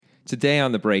Today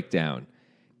on the breakdown,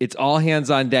 it's all hands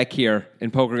on deck here in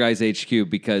Poker Guys HQ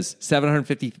because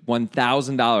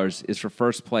 $751,000 is for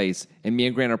first place, and me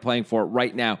and Grant are playing for it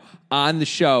right now on the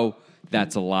show.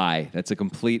 That's a lie. That's a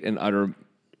complete and utter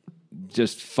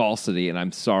just falsity, and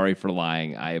I'm sorry for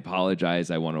lying. I apologize.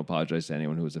 I want to apologize to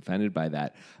anyone who was offended by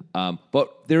that.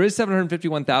 But there is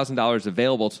 $751,000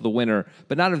 available to the winner,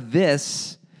 but not of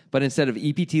this, but instead of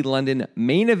EPT London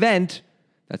main event.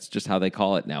 That's just how they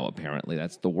call it now, apparently.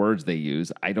 That's the words they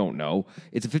use. I don't know.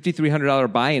 It's a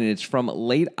 $5,300 buy-in, and it's from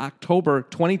late October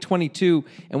 2022.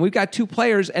 And we've got two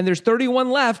players, and there's 31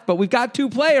 left, but we've got two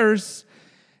players.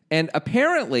 And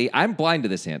apparently, I'm blind to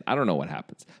this hand. I don't know what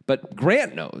happens. But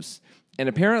Grant knows. And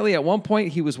apparently, at one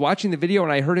point, he was watching the video,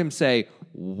 and I heard him say,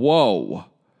 whoa.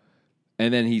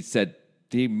 And then he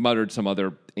muttered some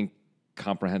other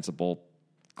incomprehensible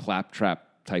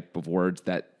claptrap type of words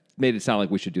that made it sound like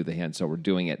we should do the hand, so we're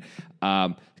doing it.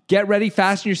 Get ready,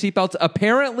 fasten your seatbelts.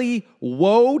 Apparently,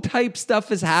 whoa type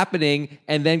stuff is happening,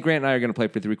 and then Grant and I are going to play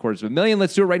for $750,000.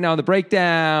 Let's do it right now on the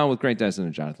breakdown with Grant Dennison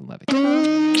and Jonathan Levy.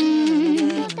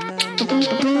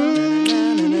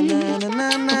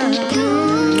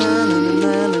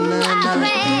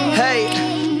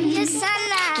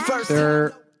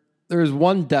 There's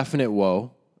one definite whoa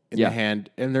in the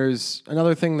hand, and there's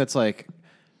another thing that's like,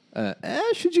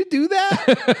 should you do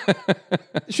that?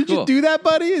 Should you do that,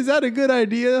 buddy? Is that a good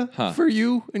idea for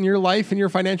you in your life and your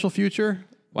financial future?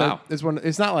 Wow. It's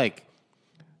not like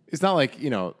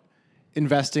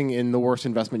investing in the worst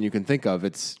investment you can think of.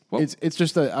 It's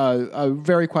just a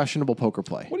very questionable poker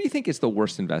play. What do you think is the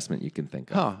worst investment you can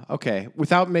think of? Okay.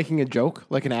 Without making a joke,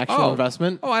 like an actual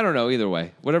investment. Oh, I don't know. Either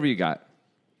way, whatever you got,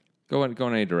 go in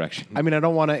any direction. I mean, I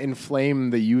don't want to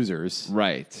inflame the users,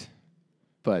 right?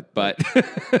 But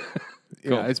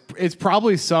Cool. it's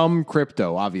probably some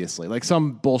crypto, obviously, like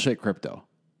some bullshit crypto,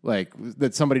 like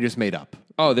that somebody just made up.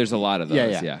 Oh, there's a lot of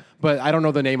those. Yeah. But I don't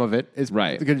know the name of it. It's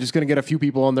right. They're just going to get a few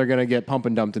people, and they're going to get pump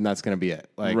and dumped, and that's going to be it.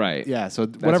 Like, right. Yeah. So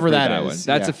whatever that is,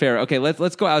 that's a fair. Okay,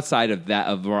 let's go outside of that,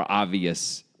 of more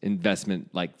obvious investment,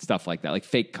 like stuff like that, like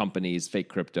fake companies, fake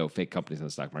crypto, fake companies in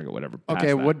the stock market, whatever.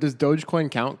 Okay, what does Dogecoin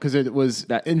count? Because it was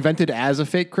invented as a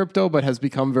fake crypto, but has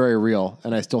become very real,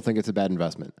 and I still think it's a bad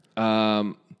investment.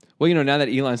 Well, now that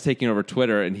Elon's taking over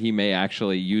Twitter, and he may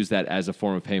actually use that as a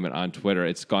form of payment on Twitter,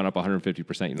 it's gone up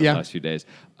 150% in the last few days.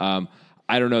 I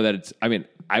don't know that it's. I mean,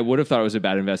 I would have thought it was a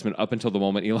bad investment up until the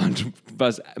moment Elon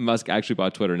Musk actually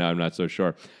bought Twitter. Now I'm not so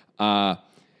sure.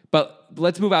 But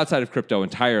let's move outside of crypto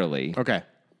entirely. Okay.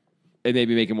 And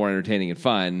maybe make it more entertaining and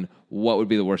fun. What would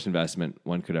be the worst investment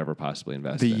one could ever possibly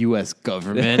invest in? The U.S.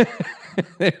 government.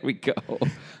 There we go.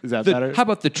 Is that better? How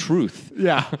about the truth?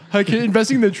 Yeah. Like,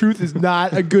 investing in the truth is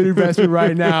not a good investment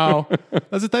right now.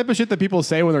 That's the type of shit that people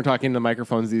say when they're talking to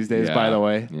microphones these days, by the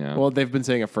way. Yeah. Well, they've been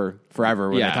saying it for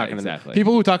forever when they're talking to them. Exactly.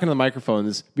 People who talk into the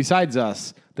microphones, besides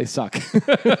us, they suck.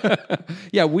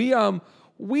 Yeah,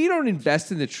 we don't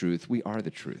invest in the truth. We are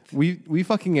the truth. We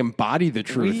fucking embody the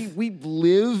truth. We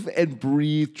live and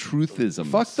breathe truthism.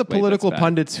 Fuck the political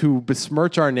pundits who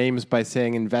besmirch our names by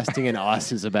saying investing in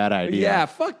us is a bad idea. Yeah,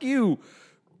 fuck you,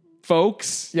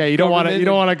 folks. Yeah, you don't want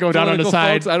to go down on the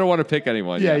side. Folks, I don't want to pick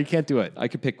anyone. Yeah, you can't do it. I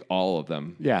could pick all of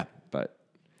them. Yeah, but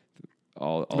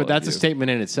all but that's a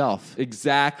statement in itself.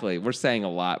 Exactly. We're saying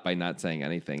a lot by not saying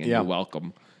anything, and you're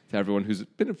welcome to everyone who's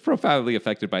been profoundly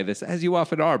affected by this, as you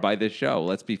often are by this show.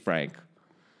 Let's be frank.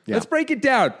 Yeah. Let's break it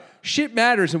down. Shit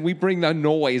matters, and we bring the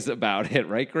noise about it,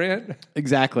 right, Grant?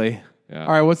 Exactly. Yeah.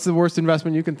 All right, what's the worst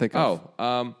investment you can think of?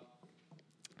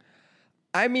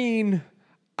 I mean,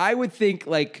 I would think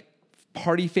like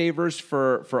party favors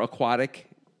for aquatic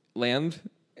land,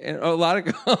 and a lot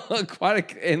of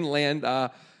aquatic inland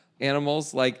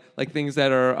animals, like things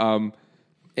that are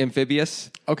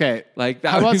amphibious. Okay. Like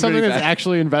that. How about something that's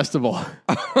actually investable?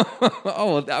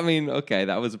 Oh, I mean, okay,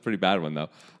 that was a pretty bad one though.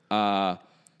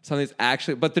 Something's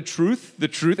actually, but the truth and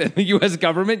the U.S.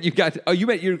 government. You got.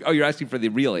 You're asking for the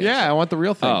real answer. Yeah, I want the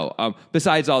real thing.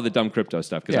 Besides all the dumb crypto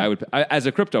stuff, because as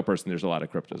a crypto person, there's a lot of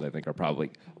cryptos I think are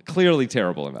probably clearly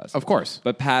terrible investments. Of course.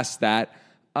 But past that,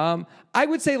 I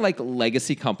would say like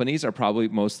legacy companies are probably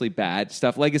mostly bad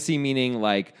stuff. Legacy meaning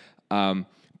like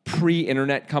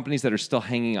pre-internet companies that are still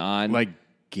hanging on, like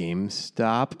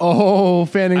GameStop. Oh,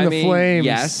 fanning the flames.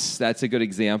 Yes, that's a good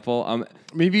example.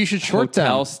 Maybe you should short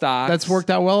hotel them. Stocks. That's worked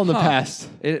out well in the past.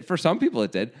 For some people,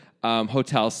 it did.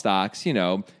 Hotel stocks.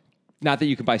 Not that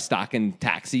you can buy stock in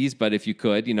taxis, but if you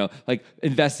could, like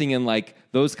investing in like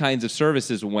those kinds of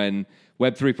services when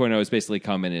Web 3.0 has basically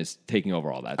come and is taking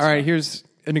over all that. All right, here's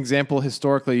an example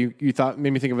historically. You thought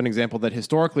made me think of an example that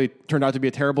historically turned out to be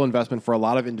a terrible investment for a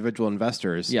lot of individual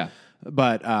investors. Yeah,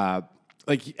 but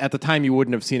like at the time you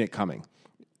wouldn't have seen it coming.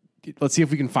 Let's see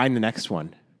if we can find the next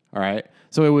one. All right.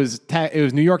 So it was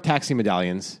New York taxi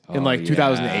medallions in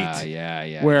 2008.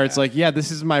 Yeah. Where it's like, this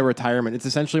is my retirement. It's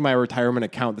essentially my retirement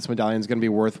account. This medallion is going to be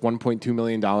worth $1.2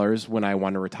 million when I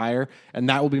want to retire. And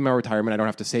that will be my retirement. I don't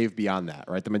have to save beyond that,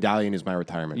 right? The medallion is my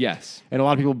retirement. Yes. And a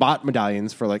lot of people bought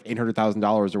medallions for like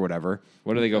 $800,000 or whatever.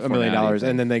 What do they go for? $1 million.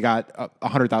 And then they got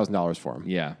 $100,000 for them.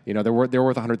 Yeah. They're worth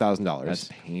 $100,000. That's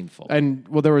painful. And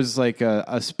there was like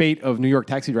a spate of New York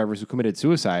taxi drivers who committed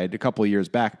suicide a couple of years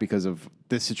back because of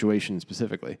this situation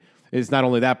specifically. It's not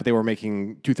only that, but they were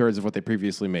making 2/3 of what they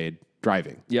previously made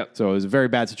driving. Yep. So it was a very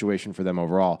bad situation for them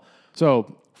overall.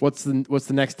 So what's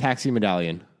the next taxi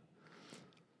medallion?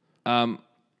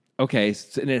 Okay,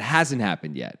 and it hasn't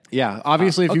happened yet. Yeah,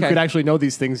 obviously, if you could actually know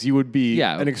these things, you would be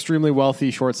Yeah. an extremely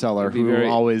wealthy short seller who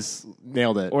always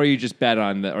nailed it. Or you just bet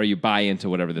on or you buy into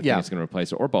whatever the thing is going to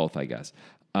replace it, or both, I guess.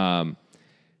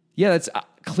 That's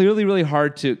clearly really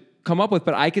hard to come up with,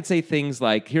 but I could say things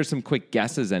like, here's some quick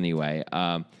guesses anyway.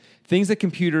 Things that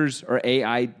computers or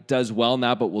AI does well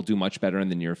now, but will do much better in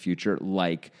the near future,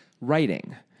 like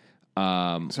writing.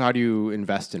 So how do you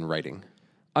invest in writing?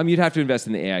 You'd have to invest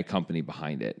in the AI company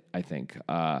behind it, I think.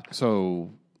 So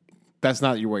that's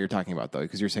not what you're talking about, though,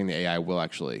 because you're saying the AI will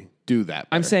actually do that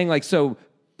better. I'm saying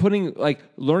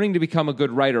learning to become a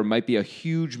good writer might be a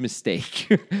huge mistake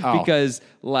because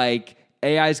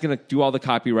AI is going to do all the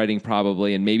copywriting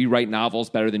probably, and maybe write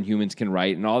novels better than humans can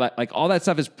write, and all that. Like all that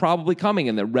stuff is probably coming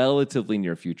in the relatively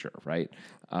near future, right?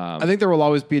 I think there will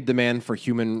always be a demand for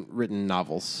human-written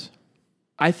novels.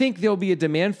 I think there'll be a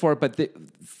demand for it, but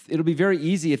it'll be very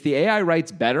easy if the AI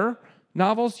writes better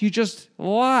novels. You just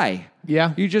lie.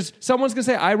 Yeah. Someone's gonna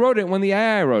say I wrote it when the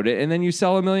AI wrote it, and then you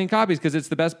sell 1 million copies because it's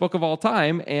the best book of all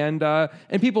time. And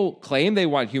people claim they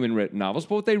want human written novels,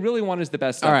 but what they really want is the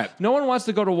best stuff. All right. No one wants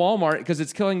to go to Walmart because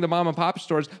it's killing the mom and pop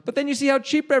stores. But then you see how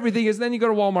cheap everything is, and then you go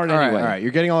to Walmart anyway. All right.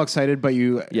 You're getting all excited, but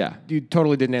you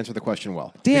totally didn't answer the question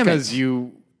well. Damn it.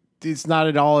 Because it's not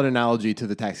at all an analogy to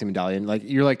the taxi medallion. Like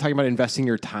you're like talking about investing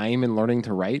your time in learning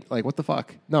to write. Like what the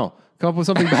fuck? No, come up with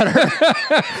something better.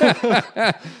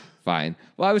 Fine.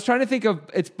 Well, I was trying to think of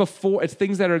it's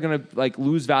things that are going to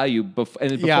lose value before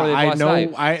they've I lost know.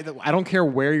 value. I don't care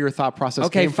where your thought process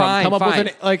came fine, from. Come up fine.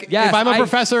 with an Yes, if I'm a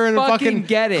professor in a fucking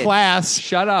get it. class,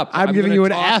 Shut up. I'm giving you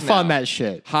an gonna F talk on now. that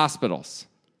shit. Hospitals.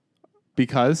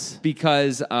 Because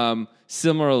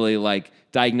Similarly, like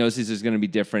diagnosis is going to be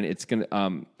different. It's going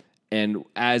to and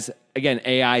as again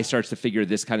AI starts to figure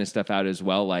this kind of stuff out as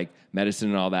well, like medicine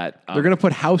and all that. they're going to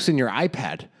put House in your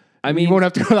iPad. I mean, you won't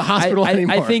have to go to the hospital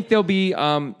anymore. I think there'll be,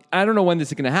 I don't know when this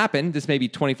is going to happen. This may be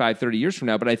 25, 30 years from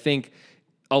now, but I think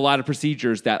a lot of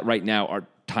procedures that right now are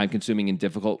time consuming and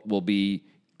difficult will be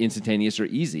instantaneous or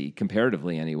easy,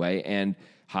 comparatively anyway, and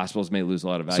hospitals may lose a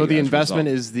lot of value. So the investment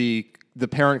is the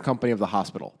parent company of the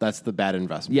hospital. That's the bad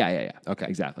investment. Yeah. Okay.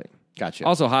 Exactly. Gotcha.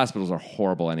 Also, hospitals are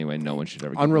horrible anyway. No one should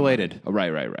ever get Unrelated. them.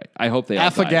 Right. I hope they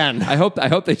F all die. again. I hope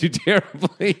they do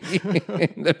terribly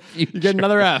in the future. You get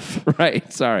another F.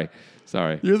 Right. Sorry.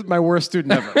 You're my worst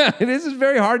student ever. This is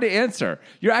very hard to answer.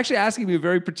 You're actually asking me a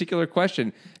very particular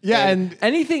question. Yeah, and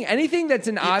anything that's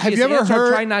an obvious have you ever answer,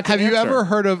 heard? try not to have answer. you ever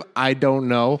heard of I don't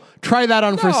know? Try that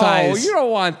on for size. No, you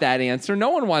don't want that answer.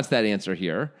 No one wants that answer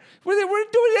here. We're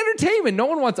doing entertainment. No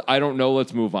one wants, I don't know,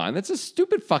 let's move on. That's a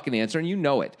stupid fucking answer, and you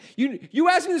know it. You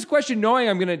asked me this question knowing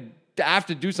I'm going to have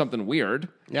to do something weird.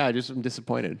 Yeah, I'm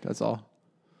disappointed. That's all.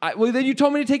 Well, then you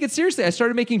told me to take it seriously. I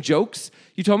started making jokes.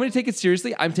 You told me to take it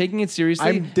seriously. I'm taking it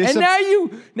seriously.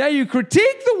 And now you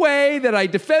critique the way that I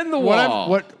defend the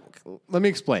wall. Let me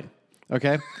explain,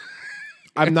 okay?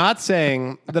 I'm not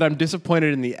saying that I'm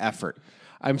disappointed in the effort.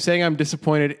 I'm saying I'm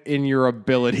disappointed in your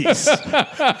abilities.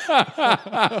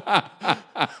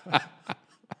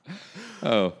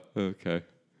 Oh, okay.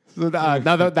 So now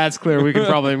that that's clear, we can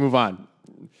probably move on.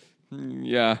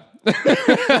 Yeah.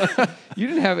 You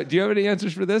didn't have it. Do you have any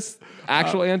answers for this?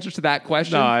 Actual answers to that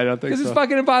question? No, I don't think so. Because it's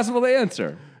fucking impossible to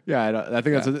answer. Yeah, I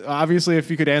think that's obviously if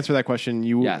you could answer that question,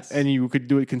 and you could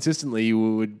do it consistently,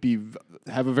 you would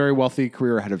have a very wealthy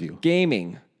career ahead of you.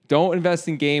 Gaming. Don't invest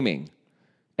in gaming.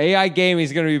 AI gaming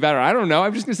is going to be better. I don't know.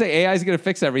 I'm just going to say AI is going to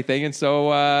fix everything, and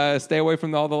so stay away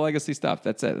from all the legacy stuff.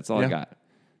 That's it. That's all I got.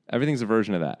 Everything's a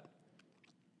version of that.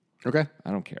 Okay. I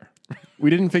don't care.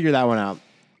 We didn't figure that one out.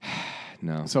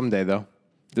 No. Someday, though.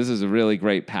 This is a really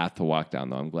great path to walk down,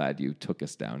 though. I'm glad you took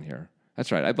us down here.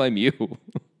 That's right. I blame you.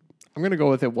 I'm going to go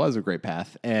with it was a great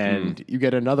path, and you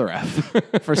get another F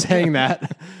for saying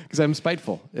that because I'm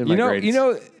spiteful in my grades. You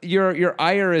know, your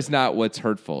ire is not what's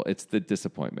hurtful. It's the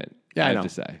disappointment. Yeah, I know.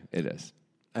 have to say. It is.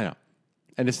 I know.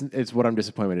 And it's what I'm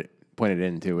disappointed pointed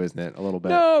into, isn't it? A little bit.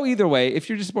 No, either way, if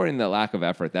you're just supporting the lack of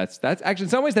effort, that's actually in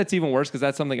some ways that's even worse because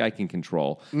that's something I can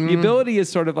control. The ability is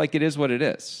sort of like it is what it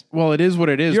is. Well, it is what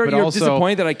it is. You're also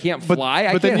disappointed that I can't fly.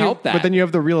 I can't help that. But then you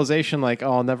have the realization, like,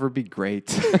 oh, I'll never be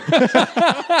great.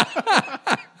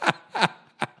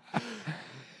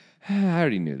 I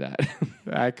already knew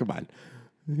that. Come on.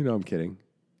 You know I'm kidding.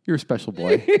 You're a special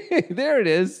boy. There it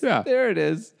is. Yeah. There it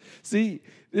is. See,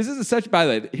 this is by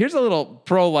the way, here's a little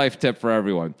pro-life tip for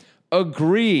everyone.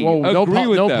 Agree. Whoa, Agree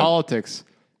with no them. politics.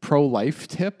 Pro-life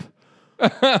tip?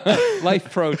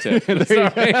 Life pro tip.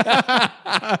 Sorry.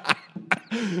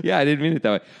 Yeah, I didn't mean it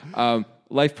that way.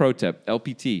 Life pro tip,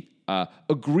 LPT.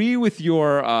 Agree with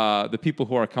the people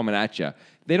who are coming at you.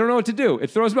 They don't know what to do. It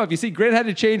throws them off. You see, Grant had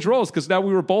to change roles because now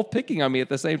we were both picking on me at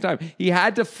the same time. He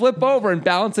had to flip over and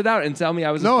balance it out and tell me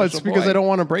I was a special it's because boy. I don't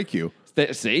want to break you.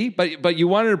 See? But you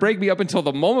wanted to break me up until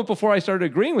the moment before I started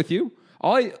agreeing with you.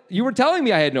 You were telling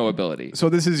me I had no ability. So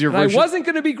this is your version. I wasn't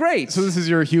going to be great. So this is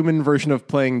your human version of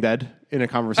playing dead in a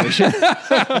conversation?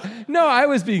 No, I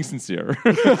was being sincere.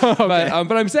 Okay.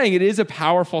 But I'm saying it is a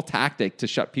powerful tactic to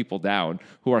shut people down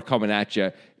who are coming at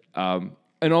you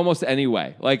in almost any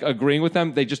way. Like agreeing with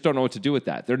them, they just don't know what to do with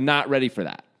that. They're not ready for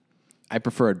that. I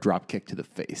prefer a drop kick to the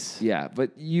face. Yeah,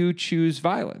 but you choose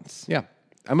violence. Yeah.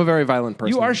 I'm a very violent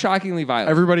person. You are shockingly violent.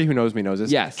 Everybody who knows me knows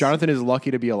this. Yes. Jonathan is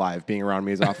lucky to be alive, being around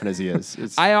me as often as he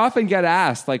is. I often get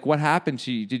asked, like, what happened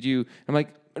to you? Did you... I'm like,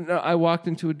 no, I walked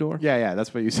into a door. Yeah,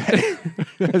 that's what you said.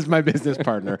 As my business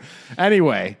partner.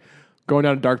 Anyway, going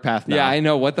down a dark path now. Yeah, I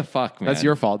know. What the fuck, man? That's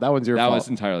your fault. That one's your fault. That was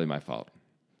entirely my fault.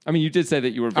 I mean, you did say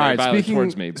that you were very violent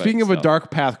towards me. But speaking of a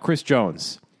dark path, Chris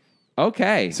Jones.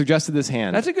 Okay. Suggested this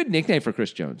hand. That's a good nickname for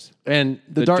Chris Jones. And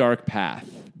the dark path.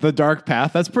 The dark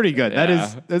path. That's pretty good.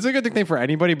 Yeah. That's a good nickname for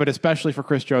anybody, but especially for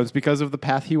Chris Jones because of the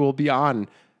path he will be on.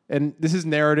 And this is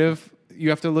narrative. You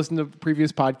have to listen to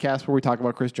previous podcasts where we talk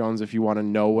about Chris Jones if you want to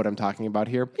know what I'm talking about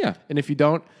here. Yeah. And if you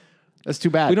don't, that's too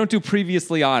bad. We don't do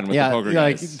previously on with the poker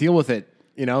guys. Like, deal with it.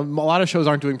 You know, a lot of shows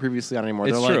aren't doing previously on anymore.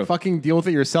 It's They're true. like, fucking deal with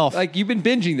it yourself. Like, you've been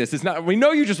binging this. It's not. We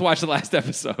know you just watched the last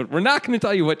episode. We're not going to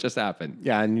tell you what just happened.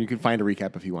 Yeah, and you can find a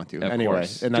recap if you want to. Of anyway,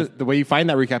 course. And the way you find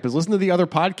that recap is listen to the other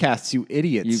podcasts, you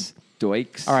idiots. You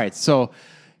doikes. All right, so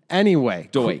anyway.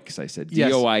 Doikes, I said.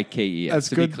 Yes. D-O-I-K-E-S, That's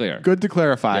to good, be clear. Good to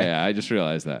clarify. Yeah, I just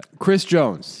realized that. Chris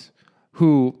Jones,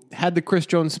 who had the Chris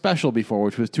Jones special before,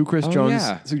 which was 2 Chris Jones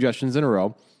suggestions in a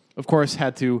row, of course,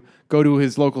 had to go to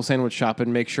his local sandwich shop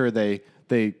and make sure they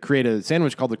create a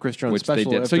sandwich called the Chris Jones Which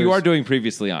special. they did. So you are doing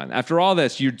previously on. After all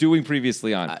this, you're doing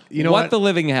previously on. You know what what? the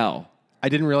living hell? I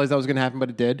didn't realize that was going to happen, but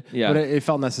it did. Yeah. But it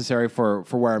felt necessary for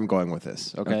where I'm going with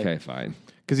this. Okay, fine.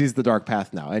 Because he's the dark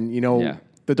path now, and Yeah.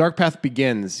 the dark path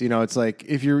begins. It's like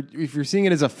if you're seeing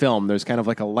it as a film, there's kind of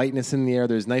like a lightness in the air.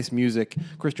 There's nice music.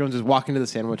 Chris Jones is walking to the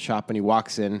sandwich shop, and he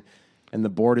walks in, and the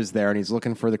board is there, and he's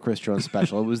looking for the Chris Jones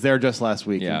special. It was there just last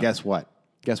week, Yeah. and guess what?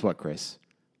 Guess what, Chris?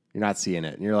 You're not seeing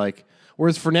it, and you're like,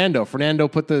 where's Fernando? Fernando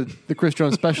put the Chris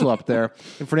Jones special up there,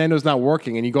 and Fernando's not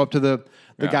working. And you go up to the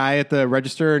guy at the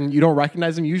register, and you don't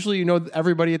recognize him. Usually, you know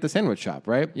everybody at the sandwich shop,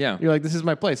 right? Yeah. You're like, this is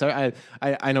my place. I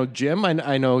know Jim.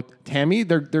 I know Tammy.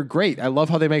 They're great. I love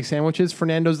how they make sandwiches.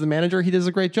 Fernando's the manager. He does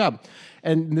a great job.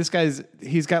 And this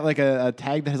he's got like a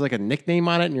tag that has like a nickname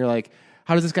on it, and you're like,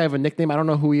 how does this guy have a nickname? I don't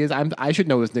know who he is. I should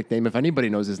know his nickname if anybody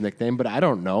knows his nickname, but I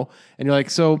don't know. And you're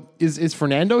like, so is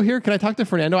Fernando here? Can I talk to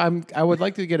Fernando? I would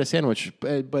like to get a sandwich,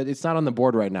 but it's not on the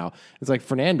board right now. It's like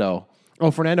Fernando. Oh,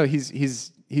 Fernando.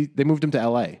 They moved him to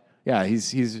L.A. Yeah,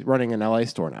 he's running an L.A.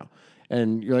 store now.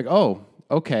 And you're like, oh,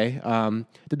 okay.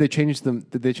 Did they change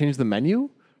the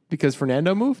menu because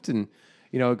Fernando moved? And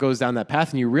it goes down that path,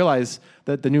 and you realize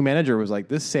that the new manager was like,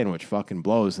 this sandwich fucking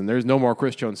blows, and there's no more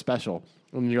Chris Jones special.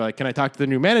 And you're like, can I talk to the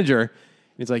new manager? And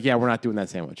he's like, yeah, we're not doing that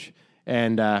sandwich.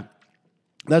 And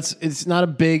it's not a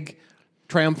big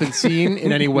triumphant scene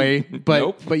in any way, but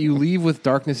Nope. but you leave with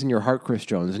darkness in your heart, Chris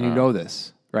Jones, and you know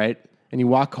this, right? And you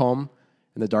walk home,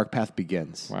 and the dark path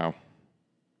begins. Wow.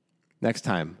 Next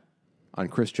time on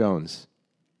Chris Jones,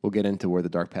 we'll get into where the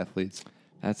dark path leads.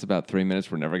 That's about 3 minutes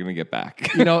we're never going to get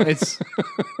back. It's not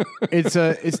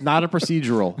a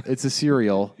procedural. It's a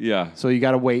serial. Yeah. So you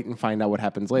got to wait and find out what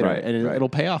happens later, Right, and right. it'll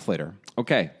pay off later.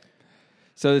 Okay.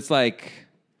 So it's like,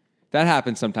 that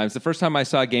happens sometimes. The first time I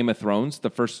saw Game of Thrones, the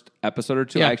first episode or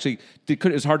two, Yeah. I actually, it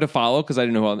was hard to follow because I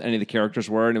didn't know who any of the characters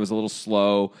were, and it was a little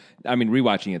slow. I mean,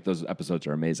 rewatching it, those episodes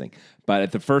are amazing. But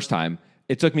at the first time,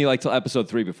 it took me like till episode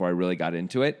 3 before I really got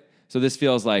into it. So this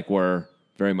feels like we're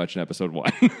very much in episode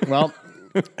 1. Well,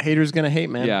 haters gonna hate,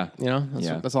 man. Yeah.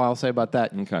 That's all I'll say about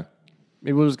that. Okay.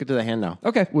 Maybe we'll just get to the hand now.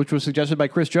 Okay. Which was suggested by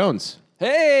Chris Jones.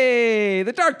 Hey,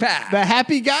 the dark path. The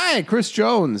happy guy, Chris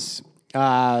Jones.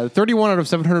 31 out of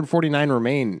 749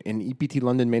 remain in EPT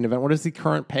London main event. What is the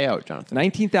current payout, Jonathan?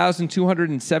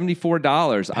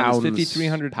 $19,274 on his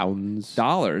 $5,300 pounds.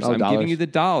 dollars. Oh, I'm dollars. giving you the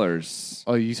dollars.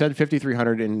 Oh, you said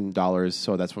 $5,300 in dollars,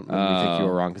 so that's what made me think you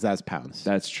were wrong because that's pounds.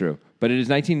 That's true. But it is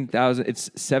 19,000. It's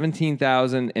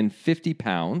 17,050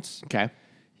 pounds. Okay.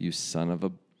 You son of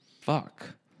a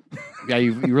fuck. Yeah,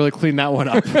 you really cleaned that one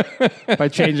up by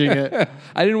changing it.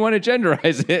 I didn't want to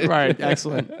genderize it. Right,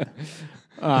 excellent.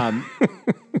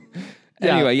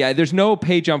 Anyway, yeah, there's no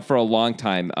pay jump for a long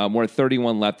time. We're at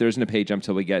 31 left. There isn't a pay jump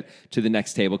till we get to the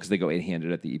next table because they go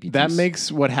 8-handed at the EPTs. That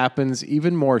makes what happens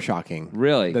even more shocking.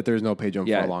 Really? That there's no pay jump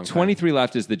for a long time. 23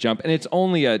 left is the jump, and it's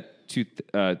only a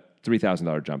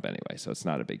 $3,000 jump anyway, so it's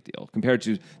not a big deal compared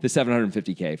to the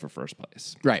 $750K for first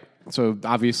place. Right. So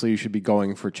obviously you should be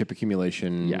going for chip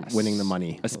accumulation, Yes. winning the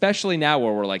money. Especially now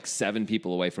where we're like 7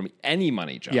 people away from any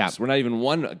money jumps. Yeah. We're not even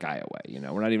one guy away.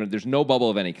 We're not even. There's no bubble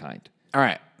of any kind. All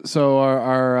right. So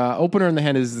our opener in the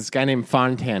hand is this guy named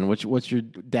Fontan. What's your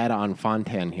data on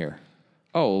Fontan here?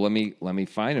 Oh, let me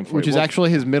find him for Which you. is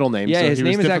actually his middle name. Yeah, so his he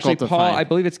was name is actually difficult to Paul. find. I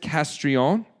believe it's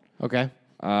Castrillon. Okay.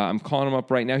 I'm calling him up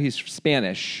right now. He's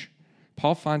Spanish.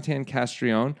 Paul Fontan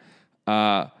Castrillon.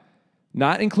 Not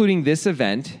including this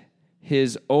event,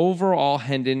 his overall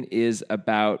Hendon is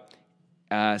about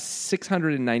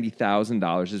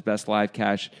 $690,000. His best live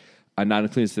cash, not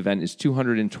including this event, is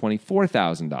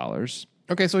 $224,000.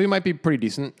 Okay, so he might be pretty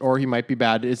decent, or he might be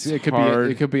bad. It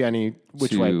could be any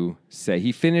which way. To say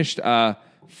he finished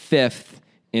 5th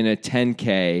in a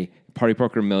 10K Party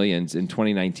Poker Millions in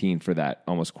 2019 for that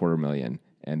almost $250,000,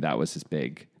 and that was his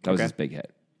big. That was his big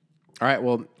hit. All right,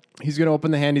 well, he's going to open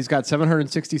the hand. He's got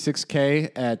 766K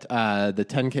at the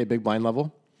 10K big blind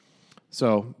level.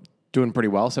 So doing pretty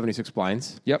well, 76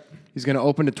 blinds. Yep. He's going to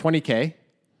open to 20K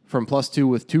from +2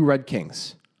 with 2 red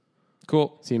kings.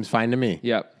 Cool. Seems fine to me.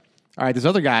 Yep. All right, this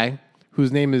other guy,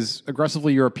 whose name is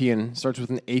aggressively European, starts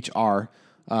with an HR.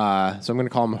 So I'm going to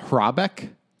call him Hrabeck.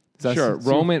 Sure.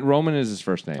 Roman is his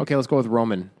first name. Okay, let's go with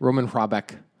Roman. Roman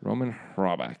Hrabeck. Roman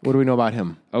Hrabeck. What do we know about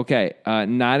him? Okay,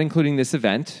 not including this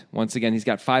event. Once again, he's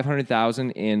got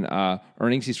 $500,000 in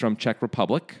earnings. He's from Czech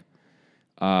Republic,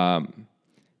 and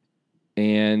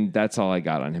that's all I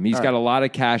got on him. He's got a lot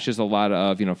of cashes, a lot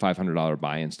of $500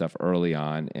 buy-in stuff early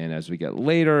on, and as we get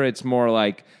later, it's more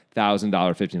like $1,000,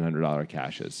 $1,500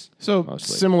 cashes. So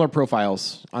mostly. Similar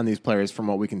profiles on these players from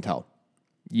what we can tell.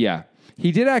 Yeah,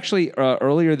 he did actually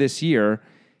earlier this year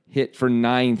hit for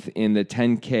 9th in the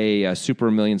 10K Super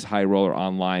Millions High Roller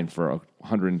online for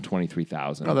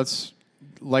 $123,000. Oh, that's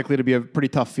likely to be a pretty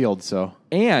tough field. So,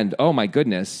 and oh my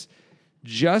goodness,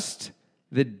 just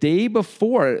the day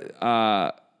before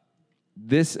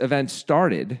this event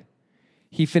started,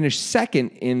 he finished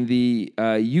 2nd in the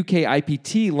UK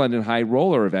IPT London High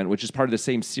Roller event, which is part of the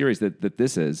same series that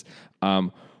this is.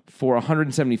 For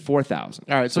 $174,000.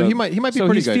 All right, so he might be pretty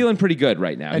good. He's feeling pretty good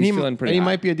right now. And he's feeling pretty. And he hot.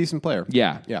 might be a decent player.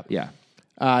 Yeah.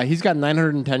 He's got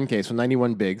 910K, so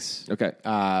 91 bigs. Okay.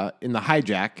 In the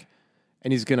hijack,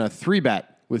 and he's gonna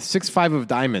 3-bet with 6-5 of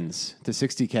diamonds to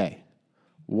 60K.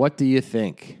 What do you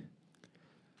think?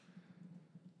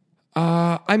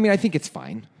 I mean, I think it's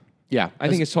fine. Yeah, I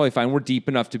think it's totally fine. We're deep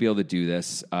enough to be able to do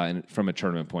this from a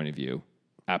tournament point of view.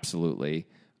 Absolutely.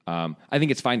 I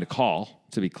think it's fine to call,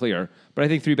 to be clear. But I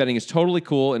think 3-betting is totally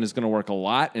cool and is going to work a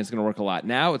lot. And it's going to work a lot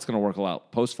now. It's going to work a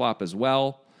lot post-flop as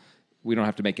well. We don't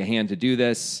have to make a hand to do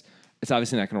this. It's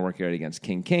obviously not going to work out against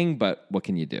King, but what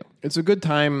can you do? It's a good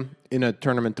time in a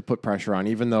tournament to put pressure on,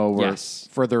 even though we're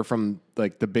further from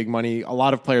like the big money. A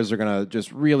lot of players are going to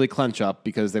just really clench up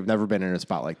because they've never been in a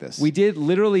spot like this. We did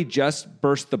literally just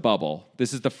burst the bubble.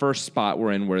 This is the first spot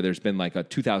we're in where there's been like a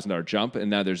 $2,000 jump, and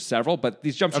now there's several, but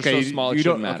these jumps are so small it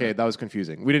shouldn't matter. Okay, that was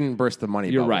confusing. We didn't burst the money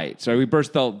You're bubble. right. So we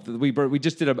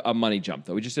just did a money jump,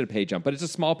 though. We just did a pay jump, but it's a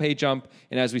small pay jump,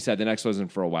 and as we said, the next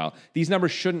wasn't for a while. These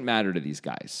numbers shouldn't matter to these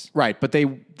guys. Right, but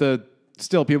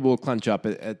still people will clench up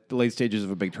at the late stages of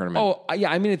a big tournament. Oh,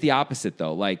 yeah, I mean at the opposite,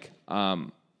 though. Like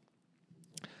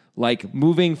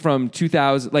moving from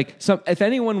 2000, if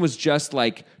anyone was just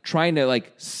like trying to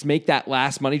make that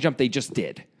last money jump, they just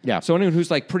did. Yeah. So anyone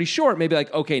who's like pretty short, maybe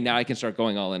like, okay, now I can start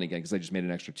going all in again because I just made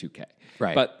an extra 2K.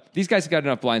 Right. But these guys have got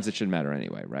enough blinds that shouldn't matter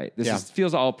anyway, right? This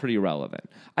feels all pretty irrelevant.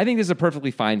 I think this is a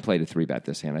perfectly fine play to 3-bet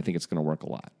this hand. I think it's going to work a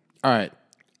lot. All right.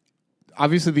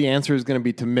 Obviously, the answer is going to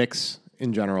be to mix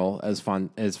in general as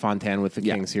Fontan with the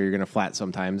kings here. You're going to flat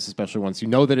sometimes, especially once you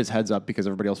know that it's heads up because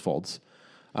everybody else folds.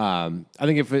 I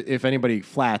think if anybody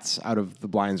flats out of the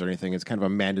blinds or anything, it's kind of a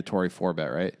mandatory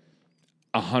 4-bet, right?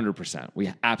 100%.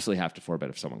 We absolutely have to 4-bet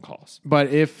if someone calls. But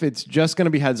if it's just going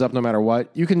to be heads up no matter what,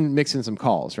 you can mix in some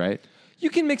calls, right? You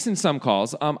can mix in some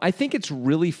calls. I think it's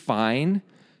really fine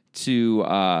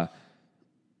to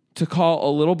call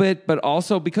a little bit, but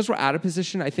also because we're out of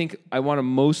position, I think I want to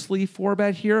mostly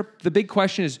 4-bet here. The big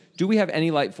question is, do we have any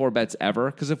light 4-bets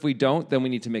ever? Because if we don't, then we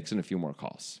need to mix in a few more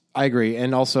calls. I agree.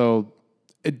 And also,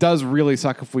 it does really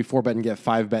suck if we 4-bet and get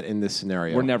 5-bet in this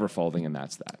scenario. We're never folding, and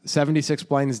that's that. 76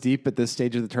 blinds deep at this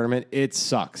stage of the tournament, it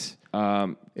sucks.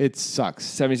 It sucks.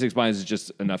 76 blinds is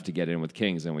just enough to get in with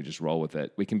kings, and we just roll with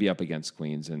it. We can be up against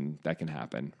queens, and that can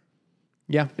happen.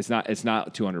 Yeah. It's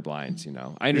not 200 blinds,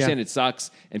 I understand it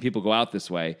sucks, and people go out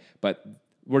this way, but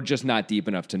we're just not deep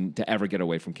enough to ever get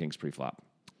away from kings pre-flop.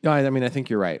 No, I mean, I think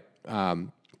you're right.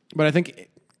 But I think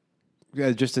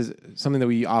just as something that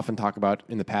we often talk about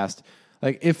in the past,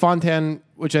 like if Fontaine,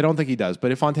 which I don't think he does,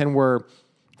 but if Fontaine were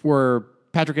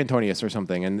Patrick Antonius or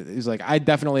something, and he's like, I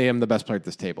definitely am the best player at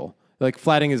this table. Like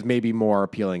flatting is maybe more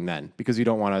appealing then because you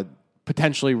don't want to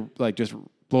potentially like just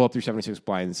blow up through 76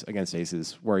 blinds against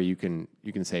aces where you can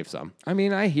save some. I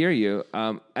mean, I hear you.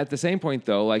 At the same point,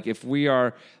 though, like if we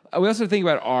also think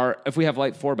about if we have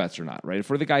light 4-bets or not, right? If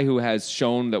we're the guy who has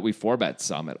shown that we 4-bet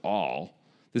some at all,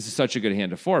 this is such a good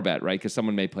hand to 4-bet, right? Because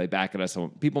someone may play back at us.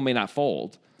 People may not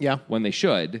fold when they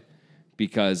should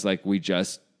because like we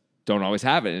just don't always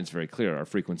have it. And it's very clear our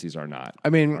frequencies are not.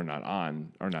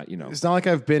 It's not like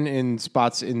I've been in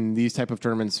spots in these type of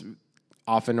tournaments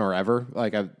often or ever.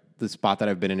 Like the spot that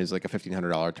I've been in is like a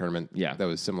 $1,500 tournament that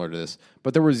was similar to this.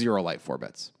 But there were 0 light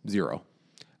 4-bets. 0.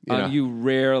 You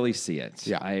rarely see it.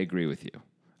 Yeah. I agree with you.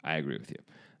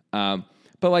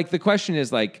 But like the question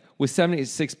is like with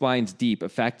 76 blinds deep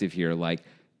effective here, like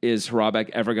is Hrabak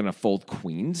ever going to fold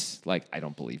queens? Like I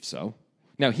don't believe so.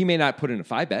 Now he may not put in a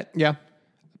 5-bet. Yeah.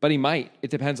 But he might.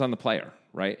 It depends on the player,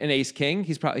 right? An ace king,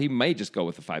 he might just go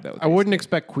with a 5-bet. I wouldn't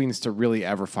expect queens to really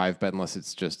ever 5-bet unless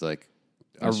it's just like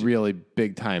a really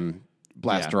big time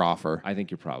blaster offer. I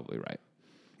think you're probably right.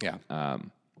 Yeah.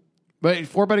 But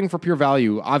 4-betting for pure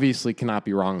value obviously cannot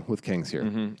be wrong with kings here.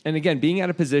 Mm-hmm. And again, being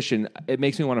out of position, it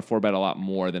makes me want to 4-bet a lot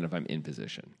more than if I'm in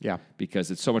position. Yeah.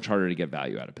 Because it's so much harder to get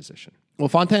value out of position. Well,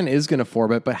 Fontaine is going to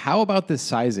 4-bet, but how about this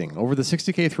sizing? Over the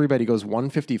 60K 3-bet, he goes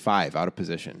 155 out of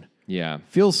position. Yeah.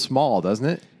 Feels small, doesn't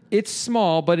it? It's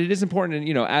small, but it is important.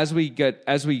 And, as we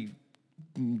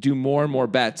do more and more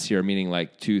bets here, meaning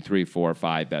like 2, 3, 4,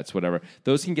 5 bets, whatever,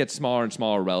 those can get smaller and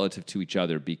smaller relative to each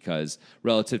other because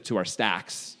relative to our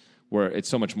stacks, where it's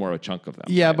so much more of a chunk of them.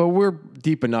 Yeah, right? but we're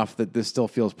deep enough that this still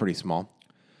feels pretty small.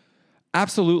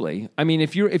 Absolutely. I mean,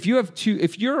 if you're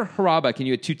Hrabak and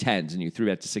you had 2 10s and you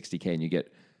 3-bet to 60K and you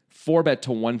get 4-bet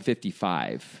to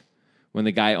 155 when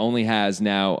the guy only has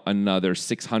now another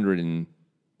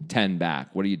 610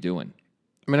 back, what are you doing?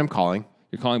 I mean, I'm calling.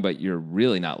 You're calling, but you're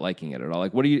really not liking it at all.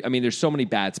 Like, there's so many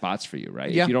bad spots for you, right?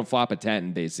 Yeah. If you don't flop a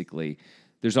 10, basically,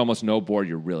 there's almost no board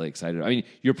you're really excited. I mean,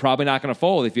 you're probably not going to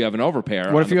fold if you have an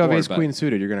overpair. What if you have ace queen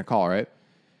suited? You're going to call, right?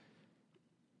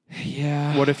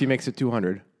 Yeah. What if he makes it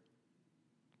 200?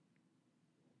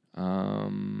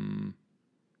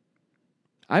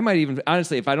 I might even,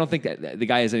 honestly, if I don't think that the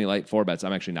guy has any light 4-bets,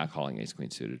 I'm actually not calling ace queen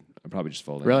suited. I'm probably just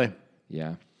folding. Really?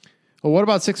 Yeah. Well, what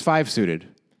about 6-5 suited?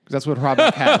 Because that's what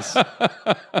Hrabak has.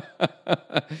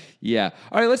 Yeah.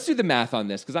 All right, let's do the math on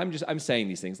this because I'm saying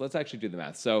these things. Let's actually do the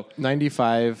math. So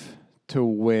 95 to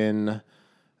win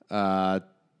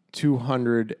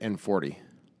 240.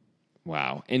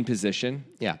 Wow. In position?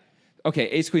 Yeah. Okay,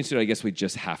 ace queen suited, I guess we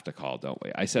just have to call, don't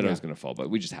we? I said I was going to fold, but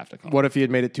we just have to call. What if he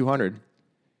had made it 200?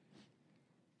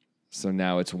 So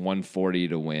now it's 140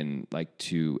 to win like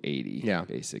 280,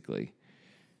 basically.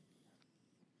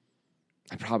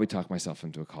 I probably talk myself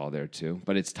into a call there too,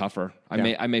 but it's tougher.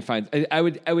 I may find I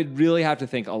would really have to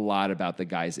think a lot about the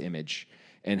guy's image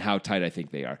and how tight I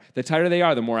think they are. The tighter they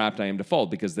are, the more apt I am to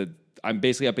fold because I'm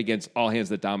basically up against all hands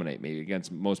that dominate me against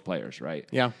most players, right?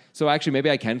 Yeah. So actually, maybe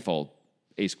I can fold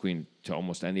ace queen to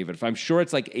almost any of it. If I'm sure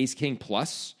it's like ace king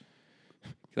plus,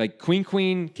 like queen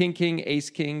queen, king king,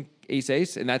 ace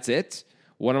ace, and that's it.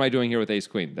 What am I doing here with ace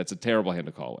queen? That's a terrible hand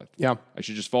to call with. Yeah. I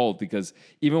should just fold because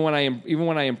even when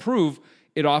I improve,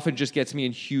 it often just gets me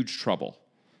in huge trouble.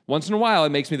 Once in a while, it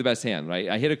makes me the best hand, right?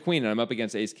 I hit a queen and I'm up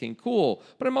against ace king, cool.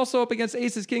 But I'm also up against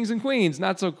aces, kings, and queens,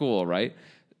 not so cool, right?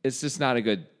 It's just not a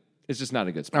good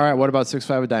spot. All right, what about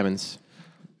 6-5 of diamonds?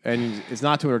 And it's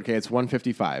not 200K, it's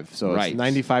 155. So it's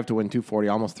 95 to win 240,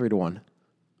 almost 3-1.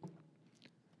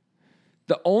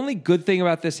 The only good thing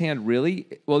about this hand, really,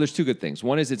 well, there's 2 good things.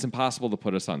 One is it's impossible to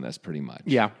put us on this, pretty much.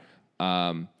 Yeah.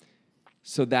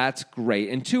 So that's great.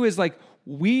 And 2 is like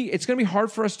it's going to be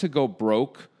hard for us to go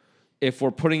broke if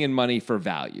we're putting in money for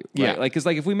value. Right? Yeah. Because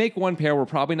if we make one pair, we're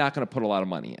probably not going to put a lot of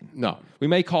money in. No. We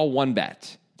may call 1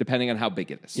 bet, depending on how big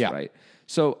it is. Yeah. Right.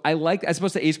 So I like, as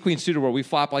opposed to ace queen suited where we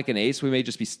flop like an ace, we may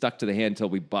just be stuck to the hand until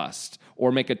we bust or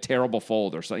make a terrible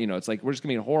fold or so. It's like we're just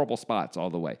going to be in horrible spots all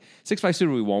the way. 6-5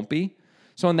 suited we won't be.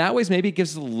 So in that ways, maybe it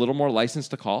gives us a little more license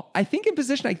to call. I think in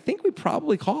position, I think we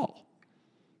probably call.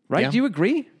 Right? Yeah. Do you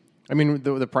agree? I mean,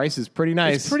 the price is pretty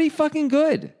nice. It's pretty fucking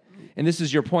good. And this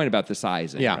is your point about the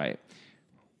sizing, yeah. right?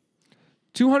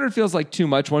 200 feels like too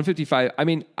much. 155, I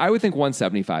mean, I would think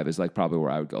 175 is like probably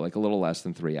where I would go, like a little less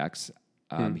than 3x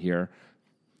here.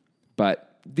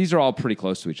 But these are all pretty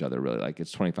close to each other, really. Like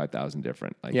it's 25,000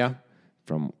 different. Like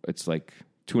it's like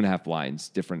 2.5 blinds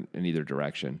different in either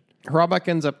direction. Hrabak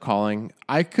ends up calling.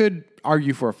 I could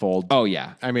argue for a fold. Oh,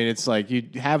 yeah. I mean, it's like you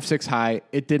have 6 high.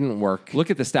 It didn't work.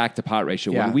 Look at the stack to pot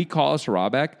ratio. Yeah. When we call as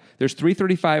Hrabak, there's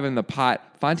 335 in the pot.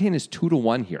 Fontaine is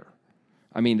 2-1 here.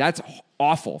 I mean, that's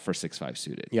awful for 6-5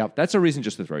 suited. Yep. That's a reason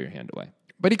just to throw your hand away.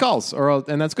 But he calls,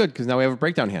 and that's good because now we have a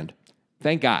breakdown hand.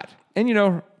 Thank God.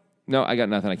 And no, I got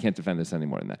nothing. I can't defend this any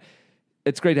more than that.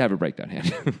 It's great to have a breakdown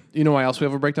hand. You know why else we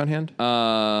have a breakdown hand?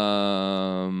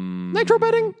 Nitro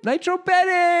betting. Nitro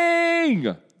betting.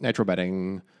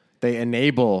 They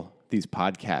enable these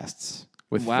podcasts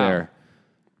with their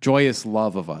joyous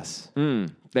love of us.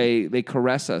 They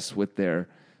caress us with their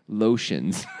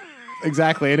lotions.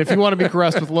 Exactly. And if you want to be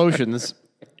caressed with lotions,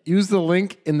 use the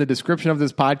link in the description of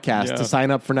this podcast to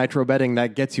sign up for Nitro Betting.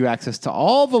 That gets you access to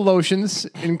all the lotions,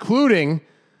 including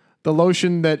the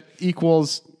lotion that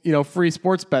equals, free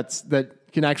sports bets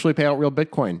that can actually pay out real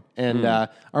Bitcoin, and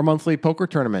our monthly poker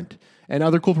tournament and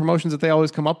other cool promotions that they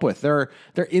always come up with. They're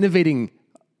innovating.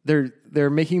 They're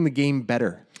making the game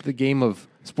better. The game of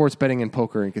sports betting and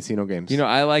poker and casino games.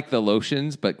 I like the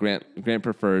lotions, but Grant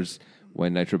prefers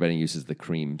when Nitro Betting uses the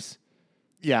creams.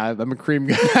 Yeah, I'm a cream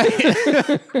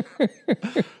guy.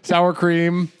 Sour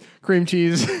cream, cream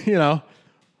cheese,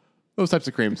 those types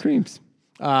of creams.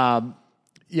 Beyond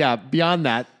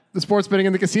that, the sports betting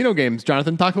and the casino games.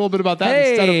 Jonathan, talk a little bit about that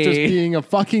instead of just being a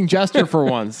fucking jester for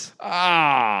once.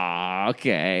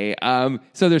 Okay.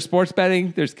 So there's sports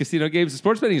betting, there's casino games. The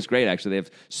sports betting is great, actually. They have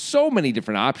so many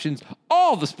different options,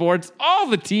 all the sports, all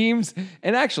the teams.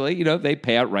 And actually, they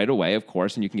pay out right away, of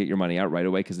course, and you can get your money out right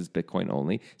away because it's Bitcoin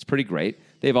only. It's pretty great.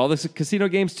 They have all the casino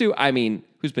games, too. I mean,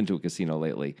 who's been to a casino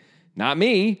lately? Not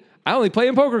me. I only play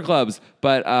in poker clubs.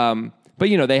 But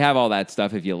they have all that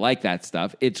stuff. If you like that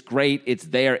stuff, it's great. It's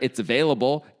there. It's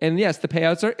available. And yes, the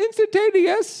payouts are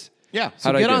instantaneous. Yeah.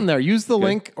 So get on there. Use the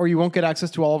link or you won't get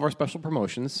access to all of our special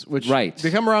promotions, which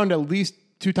they come around at least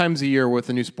 2 times a year with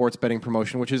a new sports betting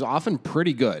promotion, which is often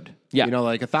pretty good. Yeah.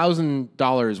 Like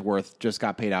 $1,000 worth just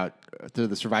got paid out to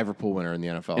the Survivor Pool winner in the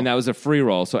NFL. And that was a free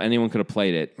roll, so anyone could have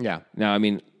played it. Yeah. Now, I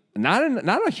mean,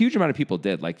 not a huge amount of people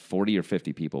did. Like 40 or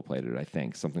 50 people played it, I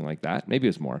think. Something like that. Maybe it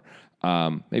was more.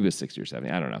 Maybe it was 60 or 70.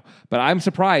 I don't know. But I'm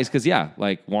surprised because,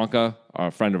 like Wonka,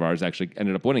 a friend of ours, actually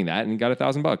ended up winning that and got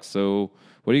 $1,000. So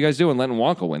what are you guys doing letting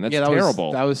Wonka win? That's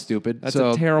terrible. That was stupid. That's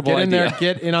a terrible idea. Get in idea.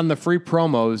 there, get in on the free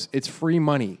promos. It's free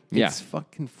money. It's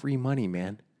fucking free money,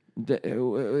 man. What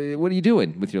are you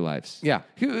doing with your lives? Yeah.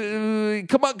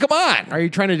 Come on. Are you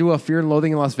trying to do a Fear and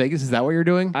Loathing in Las Vegas? Is that what you're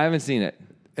doing? I haven't seen it.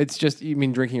 It's just, you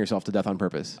mean drinking yourself to death on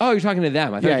purpose. Oh, you're talking to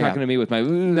them. I thought you were talking to me with my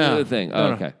thing. Oh,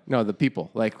 okay. No, the people.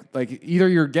 Like either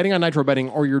you're getting on Nitro Betting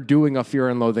or you're doing a Fear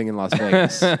and Loathing in Las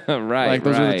Vegas. Right.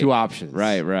 Those are the two options.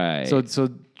 Right. So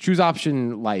choose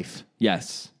option life.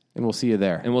 Yes. And we'll see you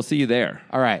there.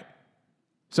 All right.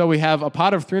 So we have a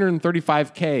pot of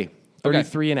 335K,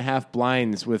 33 and a half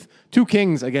blinds with 2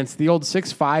 kings against the old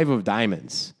 6-5 of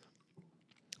diamonds.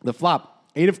 The flop,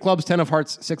 8 of clubs, 10 of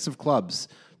hearts, 6 of clubs.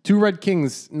 2 red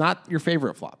kings, not your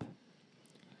favorite flop.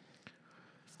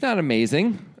 It's not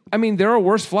amazing. I mean, there are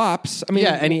worse flops. I mean,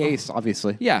 any ace,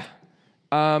 obviously. Yeah.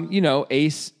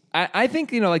 Ace. I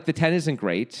think, like the 10 isn't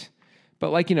great,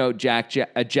 but like,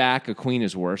 jack, a queen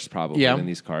is worse probably than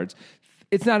these cards.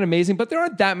 It's not amazing, but there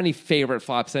aren't that many favorite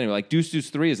flops anyway. Like deuce,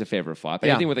 3 is a favorite flop.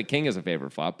 Anything with a king is a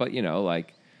favorite flop, but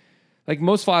like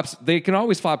most flops, they can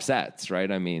always flop sets,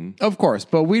 right? I mean. Of course,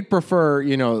 but we'd prefer,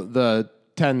 the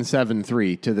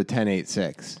 10-7-3 to the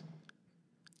 10-8-6.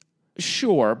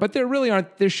 Sure, but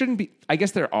there shouldn't be, I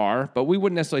guess there are, but we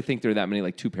wouldn't necessarily think there are that many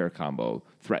like 2-pair combo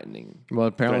threatening. Well,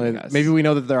 apparently, maybe we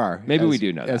know that there are. Maybe we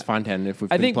do know that. As Fontaine, if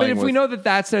we've I been think, but playing if we know that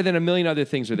that's there, then a million other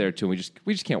things are there too, and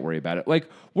we just can't worry about it. Like,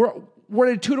 we're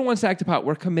at a 2-1 stack to pot.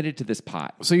 We're committed to this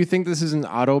pot. So you think this is an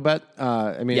auto bet?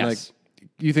 Yes.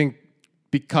 You think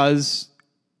because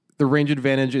the range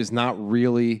advantage is not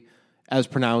really as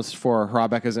pronounced for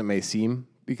Hrabak as it may seem,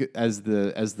 because as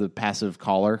the passive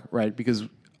caller, right? Because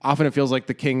often it feels like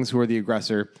the kings, who are the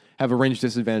aggressor, have a range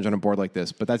disadvantage on a board like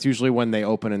this, but that's usually when they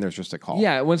open and there's just a call.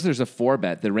 Yeah, once there's a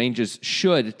 4-bet, the ranges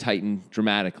should tighten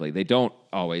dramatically. They don't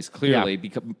always, clearly,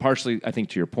 because partially, I think,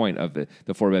 to your point of the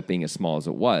 4-bet being as small as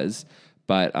it was,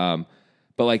 but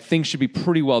like things should be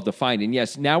pretty well defined. And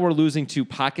yes, now we're losing to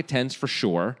pocket 10s for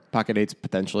sure. Pocket 8s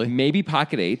potentially. Maybe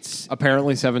pocket 8s.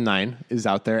 Apparently 7-9 is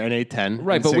out there and 8-10.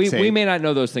 Right, and but 6-8. we may not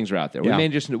know those things are out there.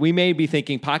 Yeah. We may be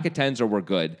thinking pocket 10s or we're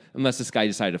good, unless this guy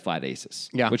decided to flat aces.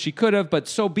 Yeah. Which he could have, but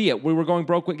so be it. We were going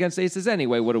broke against aces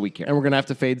anyway. What do we care? And we're going to have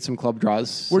to fade some club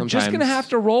draws. We're just going to have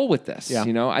to roll with this. Yeah.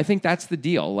 You know, I think that's the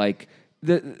deal. Like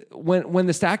when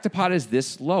the stack to pot is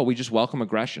this low, we just welcome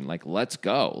aggression. Like, let's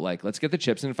go. Like, let's get the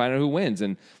chips and find out who wins.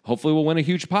 And hopefully we'll win a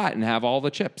huge pot and have all the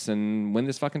chips and win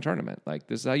this fucking tournament. Like,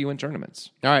 this is how you win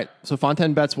tournaments. All right. So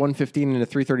Fontaine bets 115 into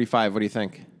 335. What do you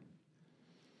think?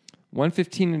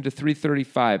 115 into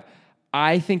 335.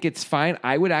 I think it's fine.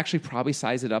 I would actually probably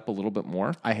size it up a little bit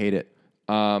more. I hate it.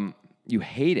 You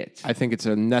hate it. I think it's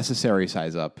a necessary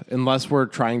size up, unless we're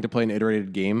trying to play an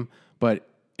iterated game. But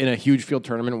in a huge field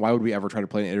tournament, why would we ever try to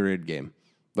play an iterated game?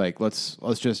 Like, let's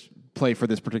just play for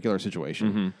this particular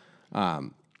situation.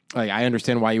 Like, I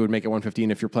understand why you would make it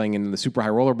 115 if you're playing in the super high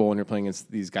roller bowl and you're playing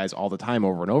against these guys all the time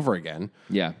over and over again.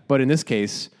 Yeah. But in this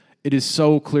case, it is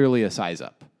so clearly a size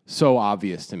up. So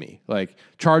obvious to me. Like,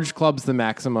 charged clubs the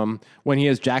maximum. When he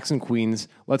has jacks and queens,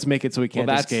 let's make it so he can't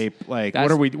escape. Like,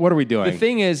 what are we doing? The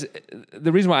thing is,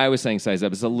 the reason why I was saying size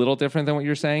up is a little different than what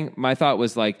you're saying. My thought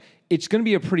was like, it's going to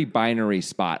be a pretty binary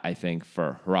spot, I think,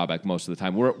 for Hrabak most of the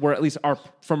time. We're at least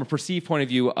from a perceived point of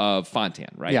view of Fontaine,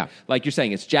 right? Yeah. Like you're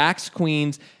saying, it's jacks,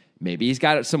 queens. Maybe he's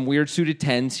got some weird suited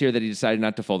 10s here that he decided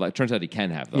not to fold. It turns out he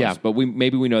can have those. Yeah. But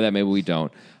maybe we know that, maybe we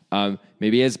don't.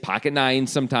 Maybe he has pocket 9s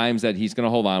sometimes that he's going to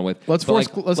hold on with. Let's force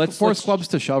clubs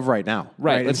to shove right now.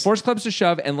 Right. Let's force clubs to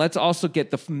shove, and let's also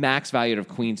get the max value of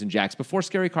queens and jacks before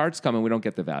scary cards come and we don't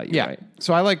get the value. Yeah. Right?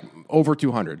 So I like over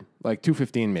 200, like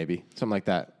 215 maybe, something like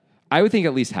that. I would think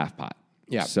at least half pot.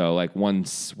 Yeah. So like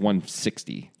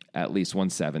 160, at least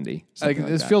 170. Like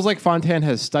this feels like Fontaine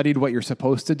has studied what you're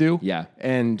supposed to do. Yeah.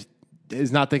 And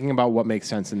is not thinking about what makes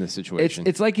sense in this situation.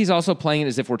 It's like he's also playing it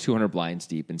as if we're 200 blinds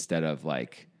deep instead of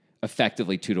like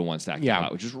effectively 2-to-1 stack to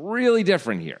pot, which is really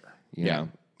different here. You know?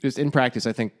 Just in practice,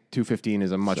 I think 215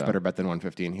 is a much better bet than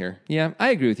 115 here. Yeah, I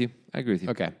agree with you.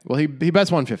 Okay. Well, he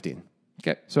bets 115.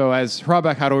 Okay. So as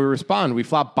Hrabak, how do we respond? We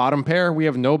flop bottom pair. We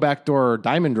have no backdoor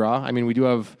diamond draw. I mean, we do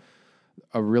have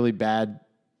a really bad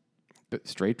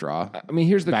straight draw. I mean,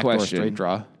 here's the backdoor question. Straight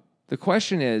draw. The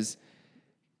question is,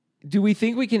 do we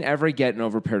think we can ever get an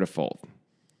overpair to fold?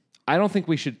 I don't think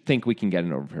we should think we can get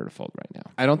an overpair to fold right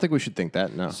now. I don't think we should think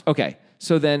that, no. Okay.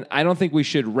 So then I don't think we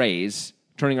should raise,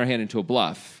 turning our hand into a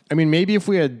bluff. I mean, maybe if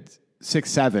we had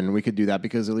 6-7, we could do that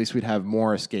because at least we'd have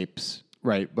more escapes.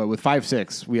 Right, but with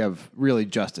 5-6, we have really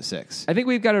just a 6. I think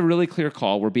we've got a really clear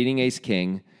call. We're beating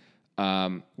ace-king.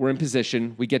 We're in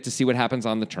position. We get to see what happens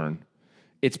on the turn.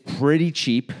 It's pretty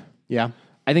cheap. Yeah.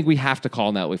 I think we have to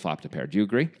call now that we flopped a pair. Do you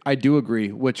agree? I do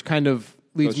agree, which kind of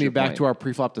leads me back to our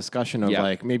pre-flop discussion of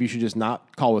like, maybe you should just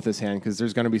not call with this hand because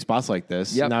there's going to be spots like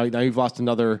this. Yep. Now you've lost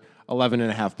another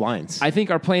 11.5 blinds. I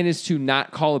think our plan is to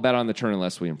not call a bet on the turn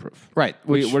unless we improve. Right.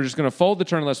 We're just going to fold the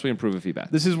turn unless we improve if he bets.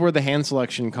 This is where the hand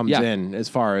selection comes in as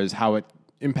far as how it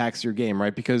impacts your game,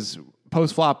 right? Because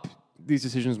post-flop, these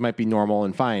decisions might be normal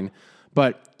and fine,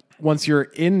 but once you're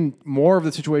in more of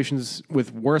the situations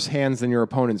with worse hands than your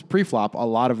opponent's pre-flop, a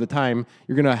lot of the time,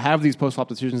 you're going to have these post-flop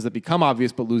decisions that become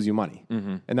obvious but lose you money.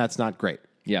 Mm-hmm. And that's not great.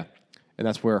 Yeah. And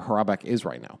that's where Hrabak is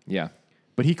right now. Yeah.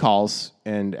 But he calls,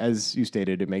 and as you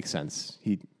stated, it makes sense.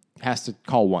 He has to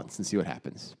call once and see what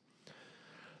happens.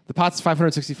 The pot's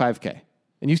 $565K.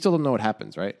 And you still don't know what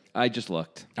happens, right? I just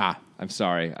looked. I'm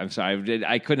sorry.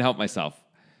 I couldn't help myself.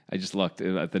 I just looked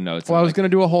at the notes. Well, I was going to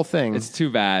do a whole thing. It's too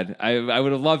bad. I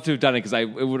would have loved to have done it because it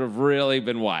would have really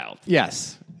been wild.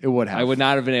 Yes, it would have. I would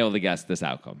not have been able to guess this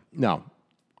outcome. No.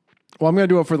 Well, I'm going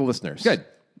to do it for the listeners. Good.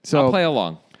 So I'll play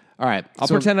along. All right. I'll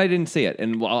pretend I didn't see it,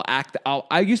 and I'll act.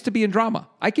 I used to be in drama.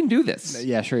 I can do this.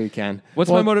 Yeah, sure you can. What's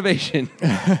my motivation?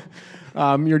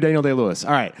 You're Daniel Day-Lewis.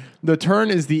 All right. The turn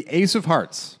is the Ace of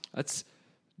Hearts. That's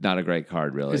not a great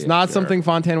card, really. It's not something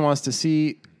Fontaine wants to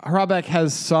see. Hrabak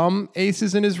has some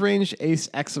aces in his range, ace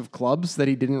X of clubs that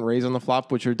he didn't raise on the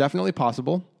flop, which are definitely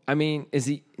possible. I mean, is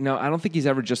he? No, I don't think he's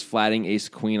ever just flatting ace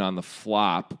queen on the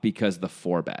flop because the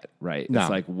 4-bet, right? No. It's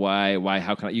like, why,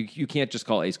 how can I? You can't just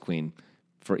call ace queen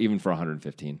even for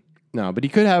 115. No, but he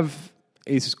could have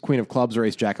ace queen of clubs or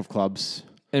ace jack of clubs.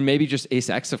 And maybe just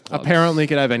ace X of clubs. Apparently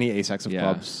could have any ace X of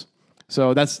clubs.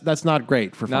 So that's not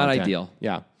great for Fontaine. Not ideal.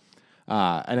 Yeah.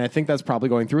 And I think that's probably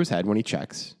going through his head when he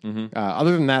checks.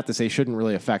 Other than that, this ace shouldn't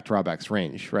really affect Robek's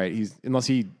range, right? Unless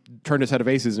he turned his head of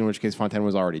aces, in which case Fontaine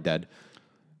was already dead.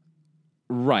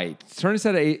 Right. Turn his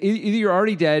head. Either you're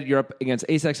already dead, you're up against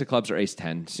ace X of clubs or ace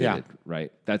 10 suited, right?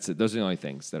 That's it. Those are the only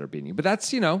things that are beating you. But that's,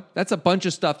 that's a bunch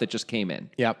of stuff that just came in.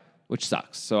 Yep. Which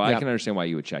sucks. So I can understand why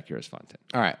you would check here as Fontaine.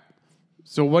 All right.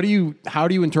 So how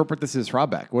do you interpret this as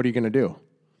Robek? What are you going to do?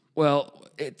 Well,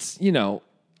 it's,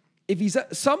 if he's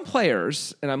some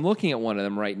players, and I'm looking at one of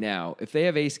them right now, if they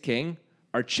have ace king,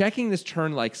 are checking this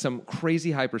turn like some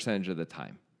crazy high percentage of the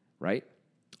time, right?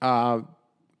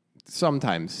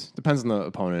 Sometimes. Depends on the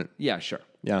opponent. Yeah, sure.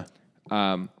 Yeah.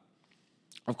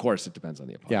 Of course, it depends on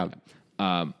the opponent.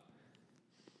 Yeah.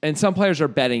 And some players are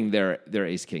betting their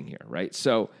ace king here, right?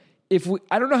 So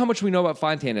I don't know how much we know about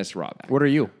Fontaine as Robek. What are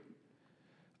you?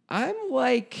 I'm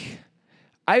like,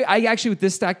 I actually, with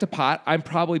this stack to pot, I'm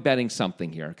probably betting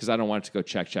something here because I don't want it to go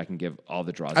check and give all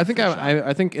the draws. I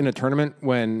think in a tournament,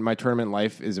 when my tournament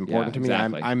life is important to me,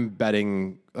 exactly. I'm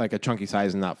betting like a chunky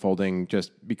size and not folding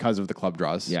just because of the club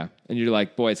draws. Yeah, and you're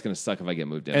like, boy, it's going to suck if I get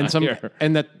moved in.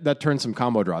 And that turns some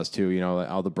combo draws too.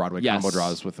 All the Broadway combo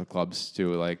draws with the clubs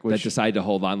too, like that decide to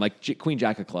hold on, like Queen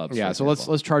Jack of clubs. Yeah, so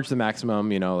let's charge the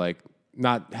maximum.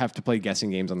 Not have to play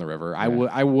guessing games on the river. Yeah.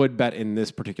 I would bet in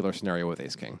this particular scenario with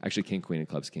ace king. Actually, king queen of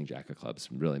clubs, king jack of clubs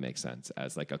really makes sense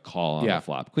as like a call on the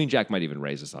flop. Queen jack might even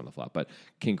raise us on the flop, but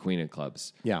king queen of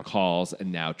clubs calls and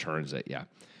now turns it. Yeah.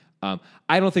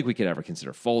 I don't think we could ever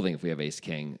consider folding if we have ace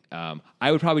king.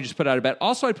 I would probably just put out a bet.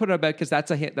 Also, I'd put out a bet because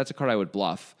that's a card I would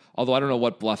bluff. Although I don't know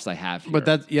what bluffs I have here. But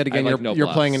that yet again, you're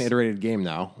playing an iterated game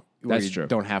now. That's true.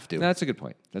 Don't have to. That's a good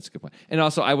point. And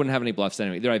also, I wouldn't have any bluffs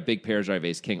anyway. Either I have big pairs or I have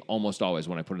ace king almost always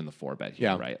when I put in the 4-bet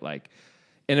here, right? Like,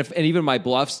 and even my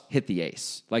bluffs hit the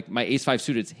ace. Like my ace 5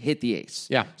 suited hit the ace.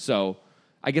 Yeah. So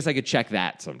I guess I could check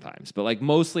that sometimes, but like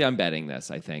mostly I'm betting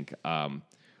this. I think.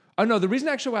 Oh no, the reason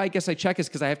actually why I guess I check is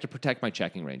because I have to protect my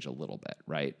checking range a little bit,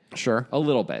 right? Sure. A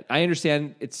little bit. I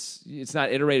understand it's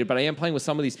not iterated, but I am playing with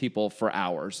some of these people for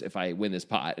hours if I win this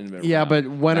pot. Yeah, but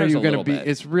when are you going to be?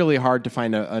 It's really hard to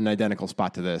find an identical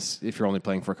spot to this if you're only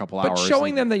playing for a couple hours. But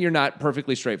showing them that you're not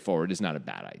perfectly straightforward is not a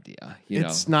bad idea.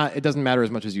 It's not. It doesn't matter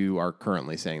as much as you are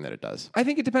currently saying that it does. I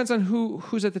think it depends on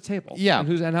who's at the table. Yeah,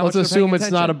 and how let's much assume it's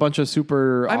attention. not a bunch of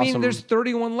super. I mean, there's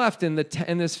 31 left in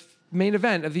this main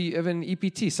event of an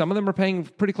EPT. Some of them are paying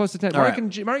pretty close to 10.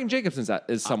 Martin Jacobson's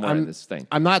is somewhere in this thing.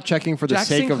 I'm not checking for the Jack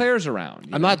sake Sinclair's around.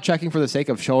 I'm not checking for the sake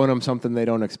of showing them something they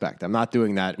don't expect. I'm not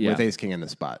doing that with ace king in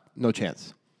this spot. No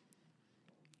chance.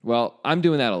 Well, I'm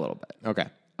doing that a little bit. Okay.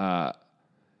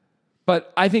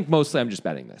 But I think mostly I'm just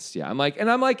betting this. Yeah. I'm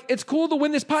like, it's cool to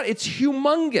win this pot. It's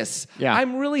humongous. Yeah.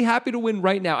 I'm really happy to win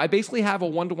right now. I basically have a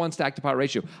 1-to-1 stack to pot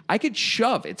ratio. I could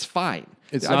shove. It's fine.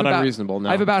 It's not unreasonable. No.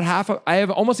 I have about I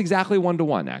have almost exactly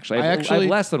 1-to-1 actually. I have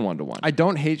less than 1-to-1. I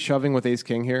don't hate shoving with ace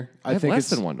king here. I think less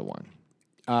than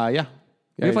 1-to-1. Yeah.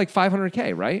 We have like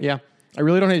 500K, right? Yeah. I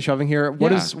really don't hate shoving here. What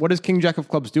does king jack of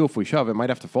clubs do if we shove? It might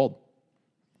have to fold.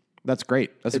 That's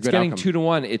great. That's a good outcome. It's getting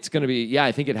 2-to-1. It's going to be,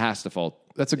 I think it has to fold.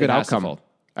 That's a good outcome.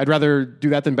 I'd rather do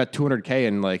that than bet 200K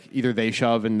and like either they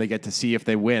shove and they get to see if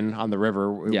they win on the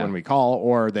river when we call,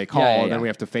 or they call and then we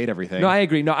have to fade everything. No, I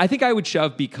agree. No, I think I would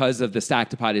shove because of the stack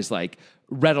to pot is like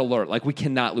red alert. Like we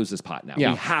cannot lose this pot now.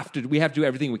 Yeah. We have to do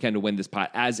everything we can to win this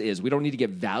pot as is. We don't need to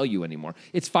get value anymore.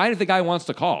 It's fine if the guy wants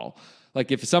to call.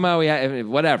 Like if somehow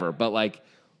whatever, but like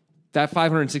that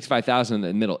 565,000 in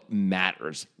the middle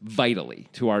matters vitally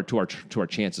to our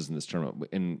chances in this tournament,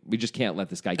 and we just can't let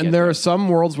this guy get. And there are some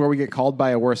worlds where we get called by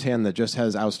a worse hand that just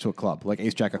has outs to a club, like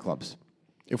ace jack of clubs.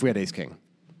 If we had ace king,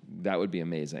 that would be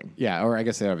amazing. Yeah, or I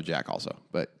guess they have a jack also,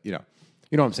 but you know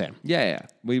what I'm saying. Yeah.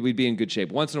 We'd be in good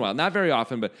shape once in a while, not very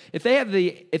often, but if they have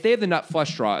the nut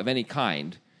flush draw of any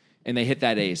kind and they hit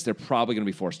that ace, they're probably going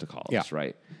to be forced to call us,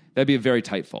 right? That'd be a very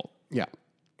tight fold. Yeah.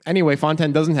 Anyway,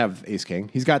 Fontaine doesn't have ace king.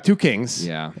 He's got 2 kings.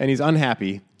 Yeah. And he's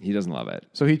unhappy. He doesn't love it.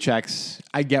 So he checks.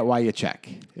 I get why you check.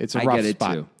 It's a rough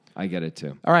spot. I get it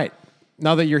too. All right.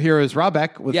 Now that your hero is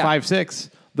Robek with 5-6,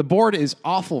 the board is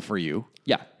awful for you.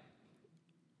 Yeah.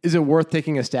 Is it worth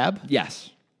taking a stab?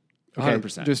 Yes.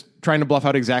 100%. Just trying to bluff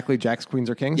out exactly jacks, queens,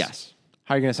 or kings? Yes.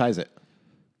 How are you going to size it?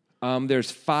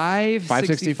 There's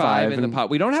 565 in the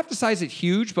pot. We don't have to size it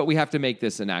huge, but we have to make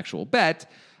this an actual bet.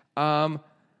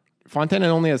 Fontaine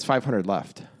only has 500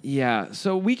 left. Yeah,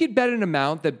 so we could bet an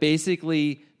amount that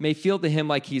basically may feel to him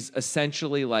like he's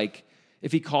essentially like,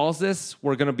 if he calls this,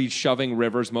 we're going to be shoving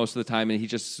rivers most of the time, and he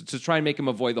just to try and make him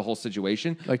avoid the whole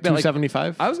situation. Like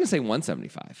 275? I was going to say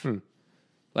 175.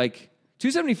 Like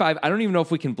 275, I don't even know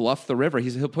if we can bluff the river.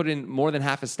 He'll put in more than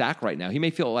half a stack right now. He may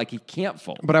feel like he can't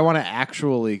fold. But I want to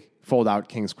actually fold out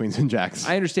kings, queens, and jacks.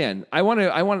 I understand. I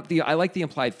like the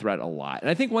implied threat a lot. And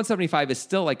I think 175 is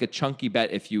still like a chunky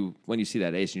bet when you see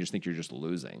that ace and you just think you're just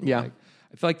losing. Yeah. Like,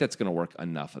 I feel like that's going to work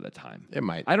enough of the time. It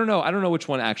might. I don't know which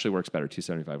one actually works better,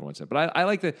 275 or 175. But I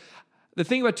like the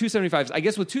thing about 275 is I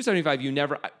guess with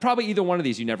 275 probably either one of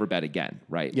these you never bet again,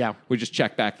 right? Yeah. We just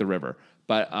check back the river.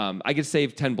 But I could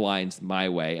save 10 blinds my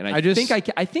way, and I think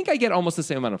I get almost the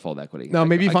same amount of fold equity. No,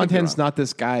 maybe Fontaine's not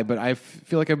this guy, but I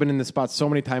feel like I've been in this spot so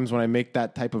many times when I make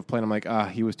that type of play, I'm like,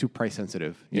 he was too price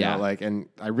sensitive. You know, and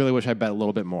I really wish I bet a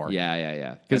little bit more.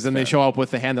 Yeah. Because then they show up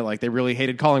with the hand that like they really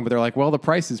hated calling, but they're like, well, the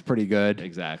price is pretty good.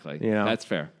 Exactly. You know, that's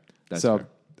fair. Fair.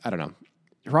 I don't know.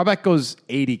 Hrabec goes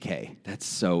 80K. That's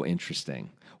so interesting.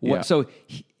 Yeah. So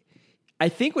I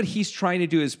think what he's trying to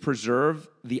do is preserve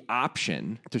the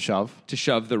option to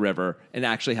shove the river and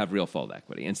actually have real fold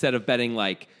equity instead of putting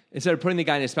the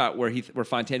guy in a spot where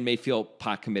Fontaine may feel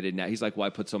pot committed now. He's like, well,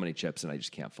 I put so many chips and I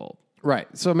just can't fold. Right.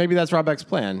 So maybe that's Hrabec's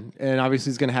plan, and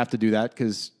obviously he's going to have to do that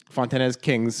because Fontaine has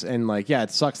kings, and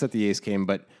it sucks that the ace came,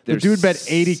 but the dude bet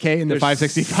 80K in the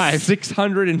 565.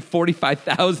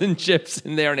 645,000 chips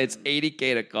in there, and it's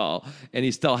 80K to call, and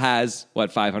he still has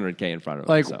 500K in front of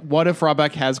him. What if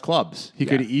Hrabec has clubs? He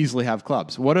could easily have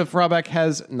clubs. What if Hrabec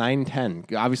has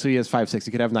 9-10? Obviously he has 5-6.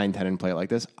 He could have 9-10 and play it like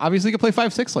this. Obviously he could play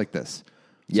 5-6 like this.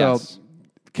 Yes. So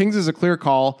kings is a clear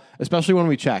call, especially when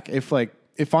we check. If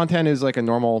Fontaine is like a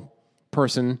normal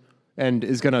person and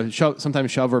is going to sometimes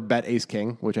shove or bet ace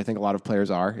king, which I think a lot of players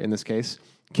are in this case,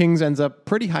 kings ends up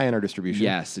pretty high in our distribution.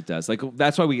 Yes, it does.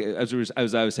 That's why as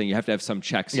I was saying, you have to have some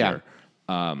checks here,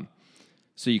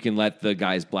 so you can let the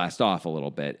guys blast off a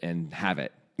little bit and have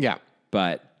it. Yeah,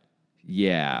 but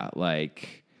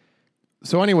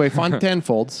so anyway, Fontaine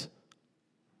folds.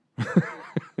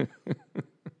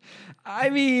 I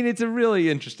mean, it's a really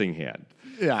interesting hand.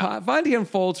 Yeah, Fontaine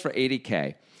folds for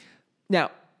 80K.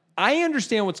 Now, I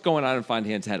understand what's going on in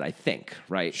Fontaine's head, I think,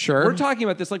 right? Sure. We're talking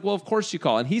about this of course you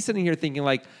call. And he's sitting here thinking,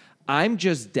 I'm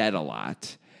just dead a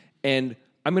lot, and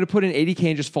I'm going to put in 80K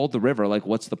and just fold the river.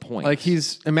 What's the point?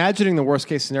 He's imagining the worst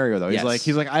case scenario, though. Yes.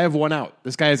 He's like, I have one out.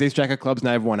 This guy has ace jack of clubs, and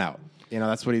I have one out.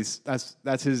 That's what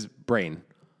that's his brain.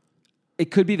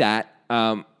 It could be that.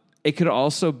 It could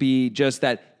also be just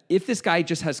that if this guy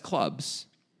just has clubs,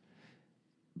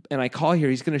 and I call here,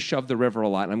 he's going to shove the river a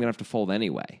lot, and I'm going to have to fold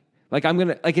anyway.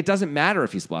 It doesn't matter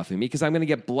if he's bluffing me because I'm going to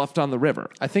get bluffed on the river.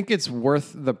 I think it's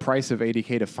worth the price of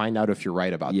 80K to find out if you're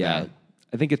right about that.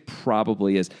 I think it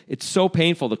probably is. It's so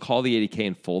painful to call the 80K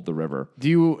and fold the river. Do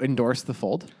you endorse the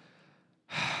fold?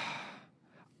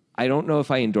 I don't know if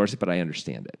I endorse it, but I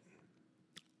understand it.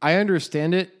 I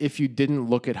understand it if you didn't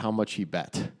look at how much he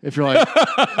bet. If you're like...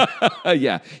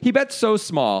 Yeah. He bet so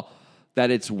small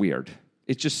that it's weird.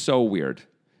 It's just so weird.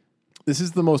 This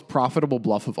is the most profitable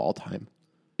bluff of all time.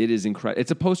 It is incredible.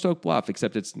 It's a post-oak bluff,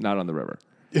 except it's not on the river.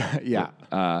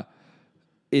 Yeah.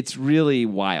 It's really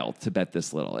wild to bet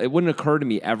this little. It wouldn't occur to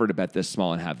me ever to bet this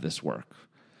small and have this work.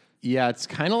 Yeah, it's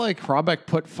kind of like Hrabec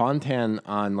put Fontaine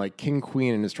on king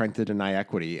queen and is trying to deny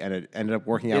equity, and it ended up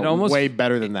working out way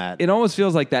better than that. It almost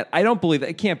feels like that. I don't believe that.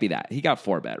 It can't be that. He got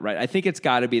 4-bet, right? I think it's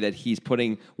got to be that he's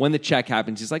putting, when the check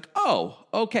happens, he's like, oh,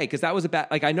 okay, because that was a bet.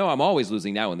 I know I'm always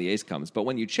losing now when the ace comes, but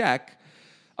when you check,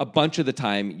 a bunch of the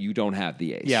time you don't have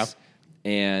the ace. Yeah.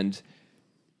 And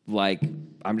I'm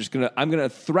gonna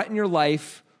threaten your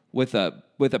life with a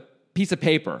piece of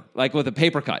paper, with a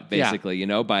paper cut, basically,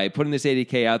 by putting this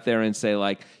 80K out there and say,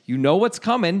 what's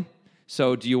coming.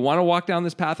 So do you want to walk down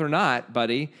this path or not,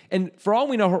 buddy? And for all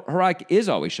we know, Hrabec is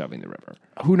always shoving the river.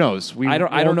 Who knows? I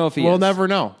don't know if he is. We'll never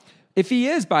know. If he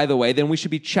is, by the way, then we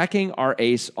should be checking our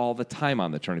ace all the time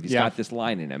on the turn. If he's got this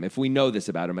line in him, if we know this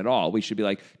about him at all, we should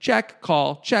be check,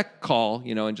 call,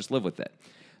 and just live with it.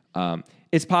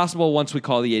 It's possible once we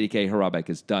call the 80K, Hrabec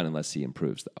is done unless he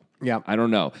improves, though. Yeah. I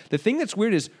don't know. The thing that's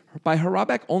weird is by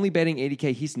Hrabec only betting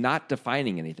 80K, he's not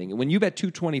defining anything. When you bet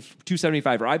 220,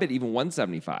 275, or I bet even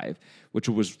 175, which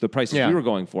was the prices we were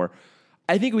going for,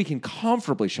 I think we can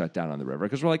comfortably shut down on the river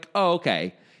because we're oh,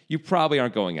 okay, you probably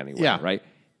aren't going anywhere, right?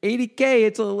 80K,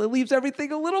 it leaves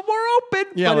everything a little more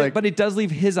open, but it does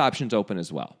leave his options open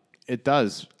as well. It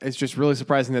does. It's just really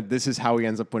surprising that this is how he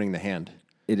ends up winning the hand.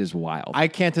 It is wild. I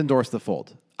can't endorse the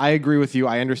fold. I agree with you.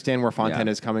 I understand where Fontaine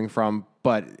is coming from,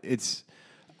 but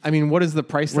what is the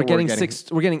price we're getting?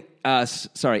 We're getting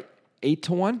 8-1?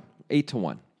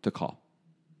 8-1 to call.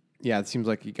 Yeah, it seems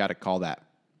like you got to call that.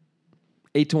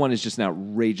 8-1 is just an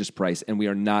outrageous price, and we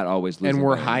are not always losing. And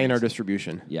we're high in our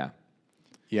distribution. Yeah.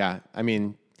 Yeah,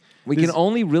 we can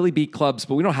only really beat clubs,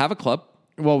 but we don't have a club.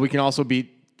 Well, we can also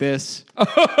beat this.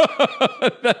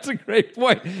 That's a great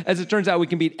point. As it turns out, we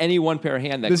can beat any one pair of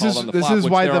hand that called on the flop,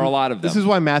 which there are a lot of them. This is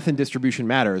why math and distribution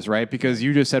matters, right? Because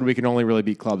you just said we can only really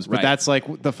beat clubs, but that's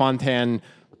like the Fontaine,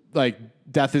 like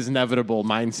death is inevitable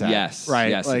mindset. Yes, right.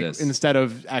 Yes, like it is. Instead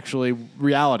of actually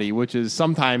reality, which is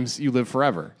sometimes you live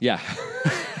forever. Yeah.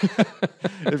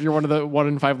 If you're one of the 1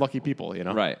 in 5 lucky people, you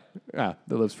know, Right. Yeah,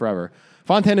 that lives forever.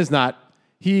 Fontaine is not.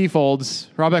 He folds.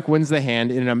 Hrobeck wins the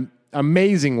hand in an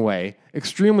amazing way.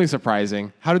 Extremely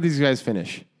surprising. How did these guys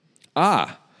finish?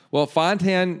 Well,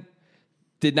 Fontaine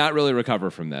did not really recover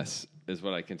from this, is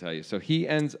what I can tell you. So he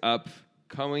ends up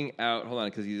coming out. Hold on,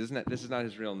 because he doesn't. This is not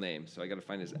his real name, so I got to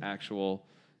find his actual,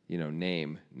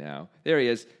 name now. There he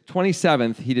is,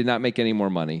 27th. He did not make any more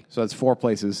money. So that's 4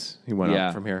 places he went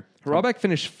up from here. Hrobeck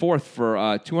finished 4th for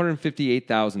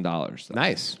 $258,000.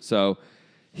 Nice. So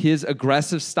his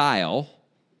aggressive style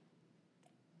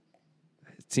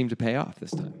seemed to pay off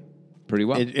this time pretty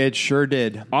well. It sure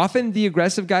did. Often the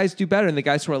aggressive guys do better, and the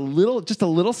guys who are just a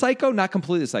little psycho, not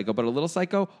completely psycho, but a little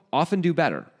psycho, often do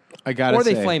better. Or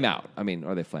they flame out.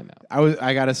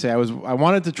 I gotta say, I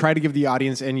wanted to try to give the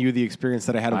audience and you the experience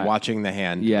that I had of watching the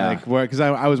hand. Yeah. Because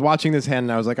I was watching this hand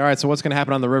and I was like, all right, so what's going to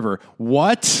happen on the river?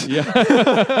 What? Yeah.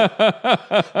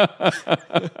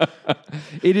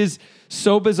 It is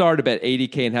so bizarre to bet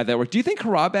 80K and have that work. Do you think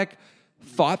Hrobeck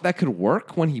thought that could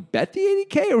work when he bet the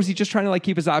 80K, or was he just trying to like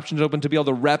keep his options open to be able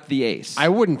to rep the ace? I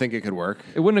wouldn't think it could work.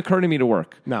 It wouldn't occur to me to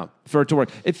work. No. For it to work.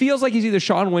 It feels like he's either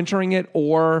Sean Wintering it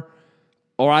or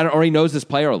he knows this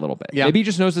player a little bit. Yeah. Maybe he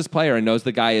just knows this player and knows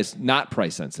the guy is not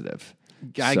price sensitive.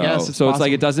 I guess it's so. It's possible.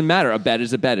 like it doesn't matter. A bet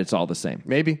is a bet. It's all the same.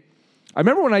 Maybe. I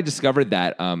remember when I discovered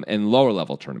that in lower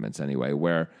level tournaments anyway,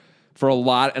 where for a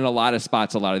lot of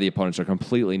spots, a lot of the opponents are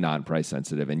completely non-price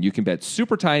sensitive, and you can bet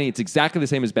super tiny. It's exactly the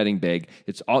same as betting big.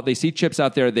 It's all they see chips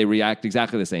out there, they react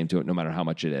exactly the same to it, no matter how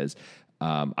much it is.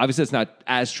 Obviously, it's not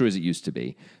as true as it used to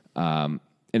be, and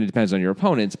it depends on your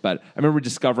opponents. But I remember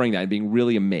discovering that and being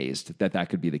really amazed that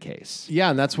could be the case. Yeah,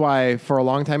 and that's why for a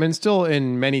long time, and still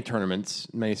in many tournaments,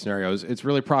 many scenarios, it's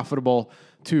really profitable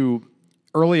to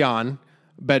early on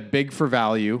bet big for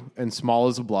value and small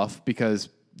as a bluff because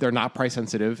they're not price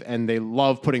sensitive and they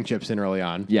love putting chips in early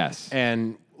on. Yes.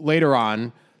 And later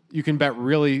on, you can bet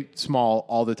really small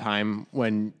all the time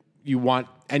when you want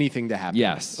anything to happen.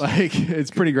 Yes. Like,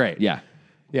 it's pretty great. Yeah.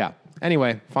 Yeah.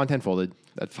 Anyway, Fontaine folded.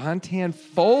 Fontaine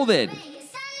folded.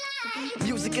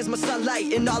 Music is my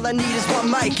sunlight, and all I need is one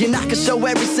mic, and I can show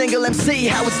every single MC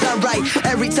how it's done right.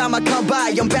 Every time I come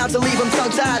by, I'm bound to leave them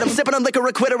tongue-tied. I'm sipping on liquor,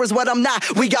 a quitter is what I'm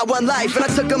not. We got one life, and I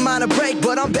took a minor break,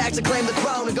 but I'm back to claim the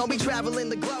throne, and gonna be traveling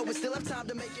the globe, and still have time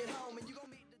to make it home.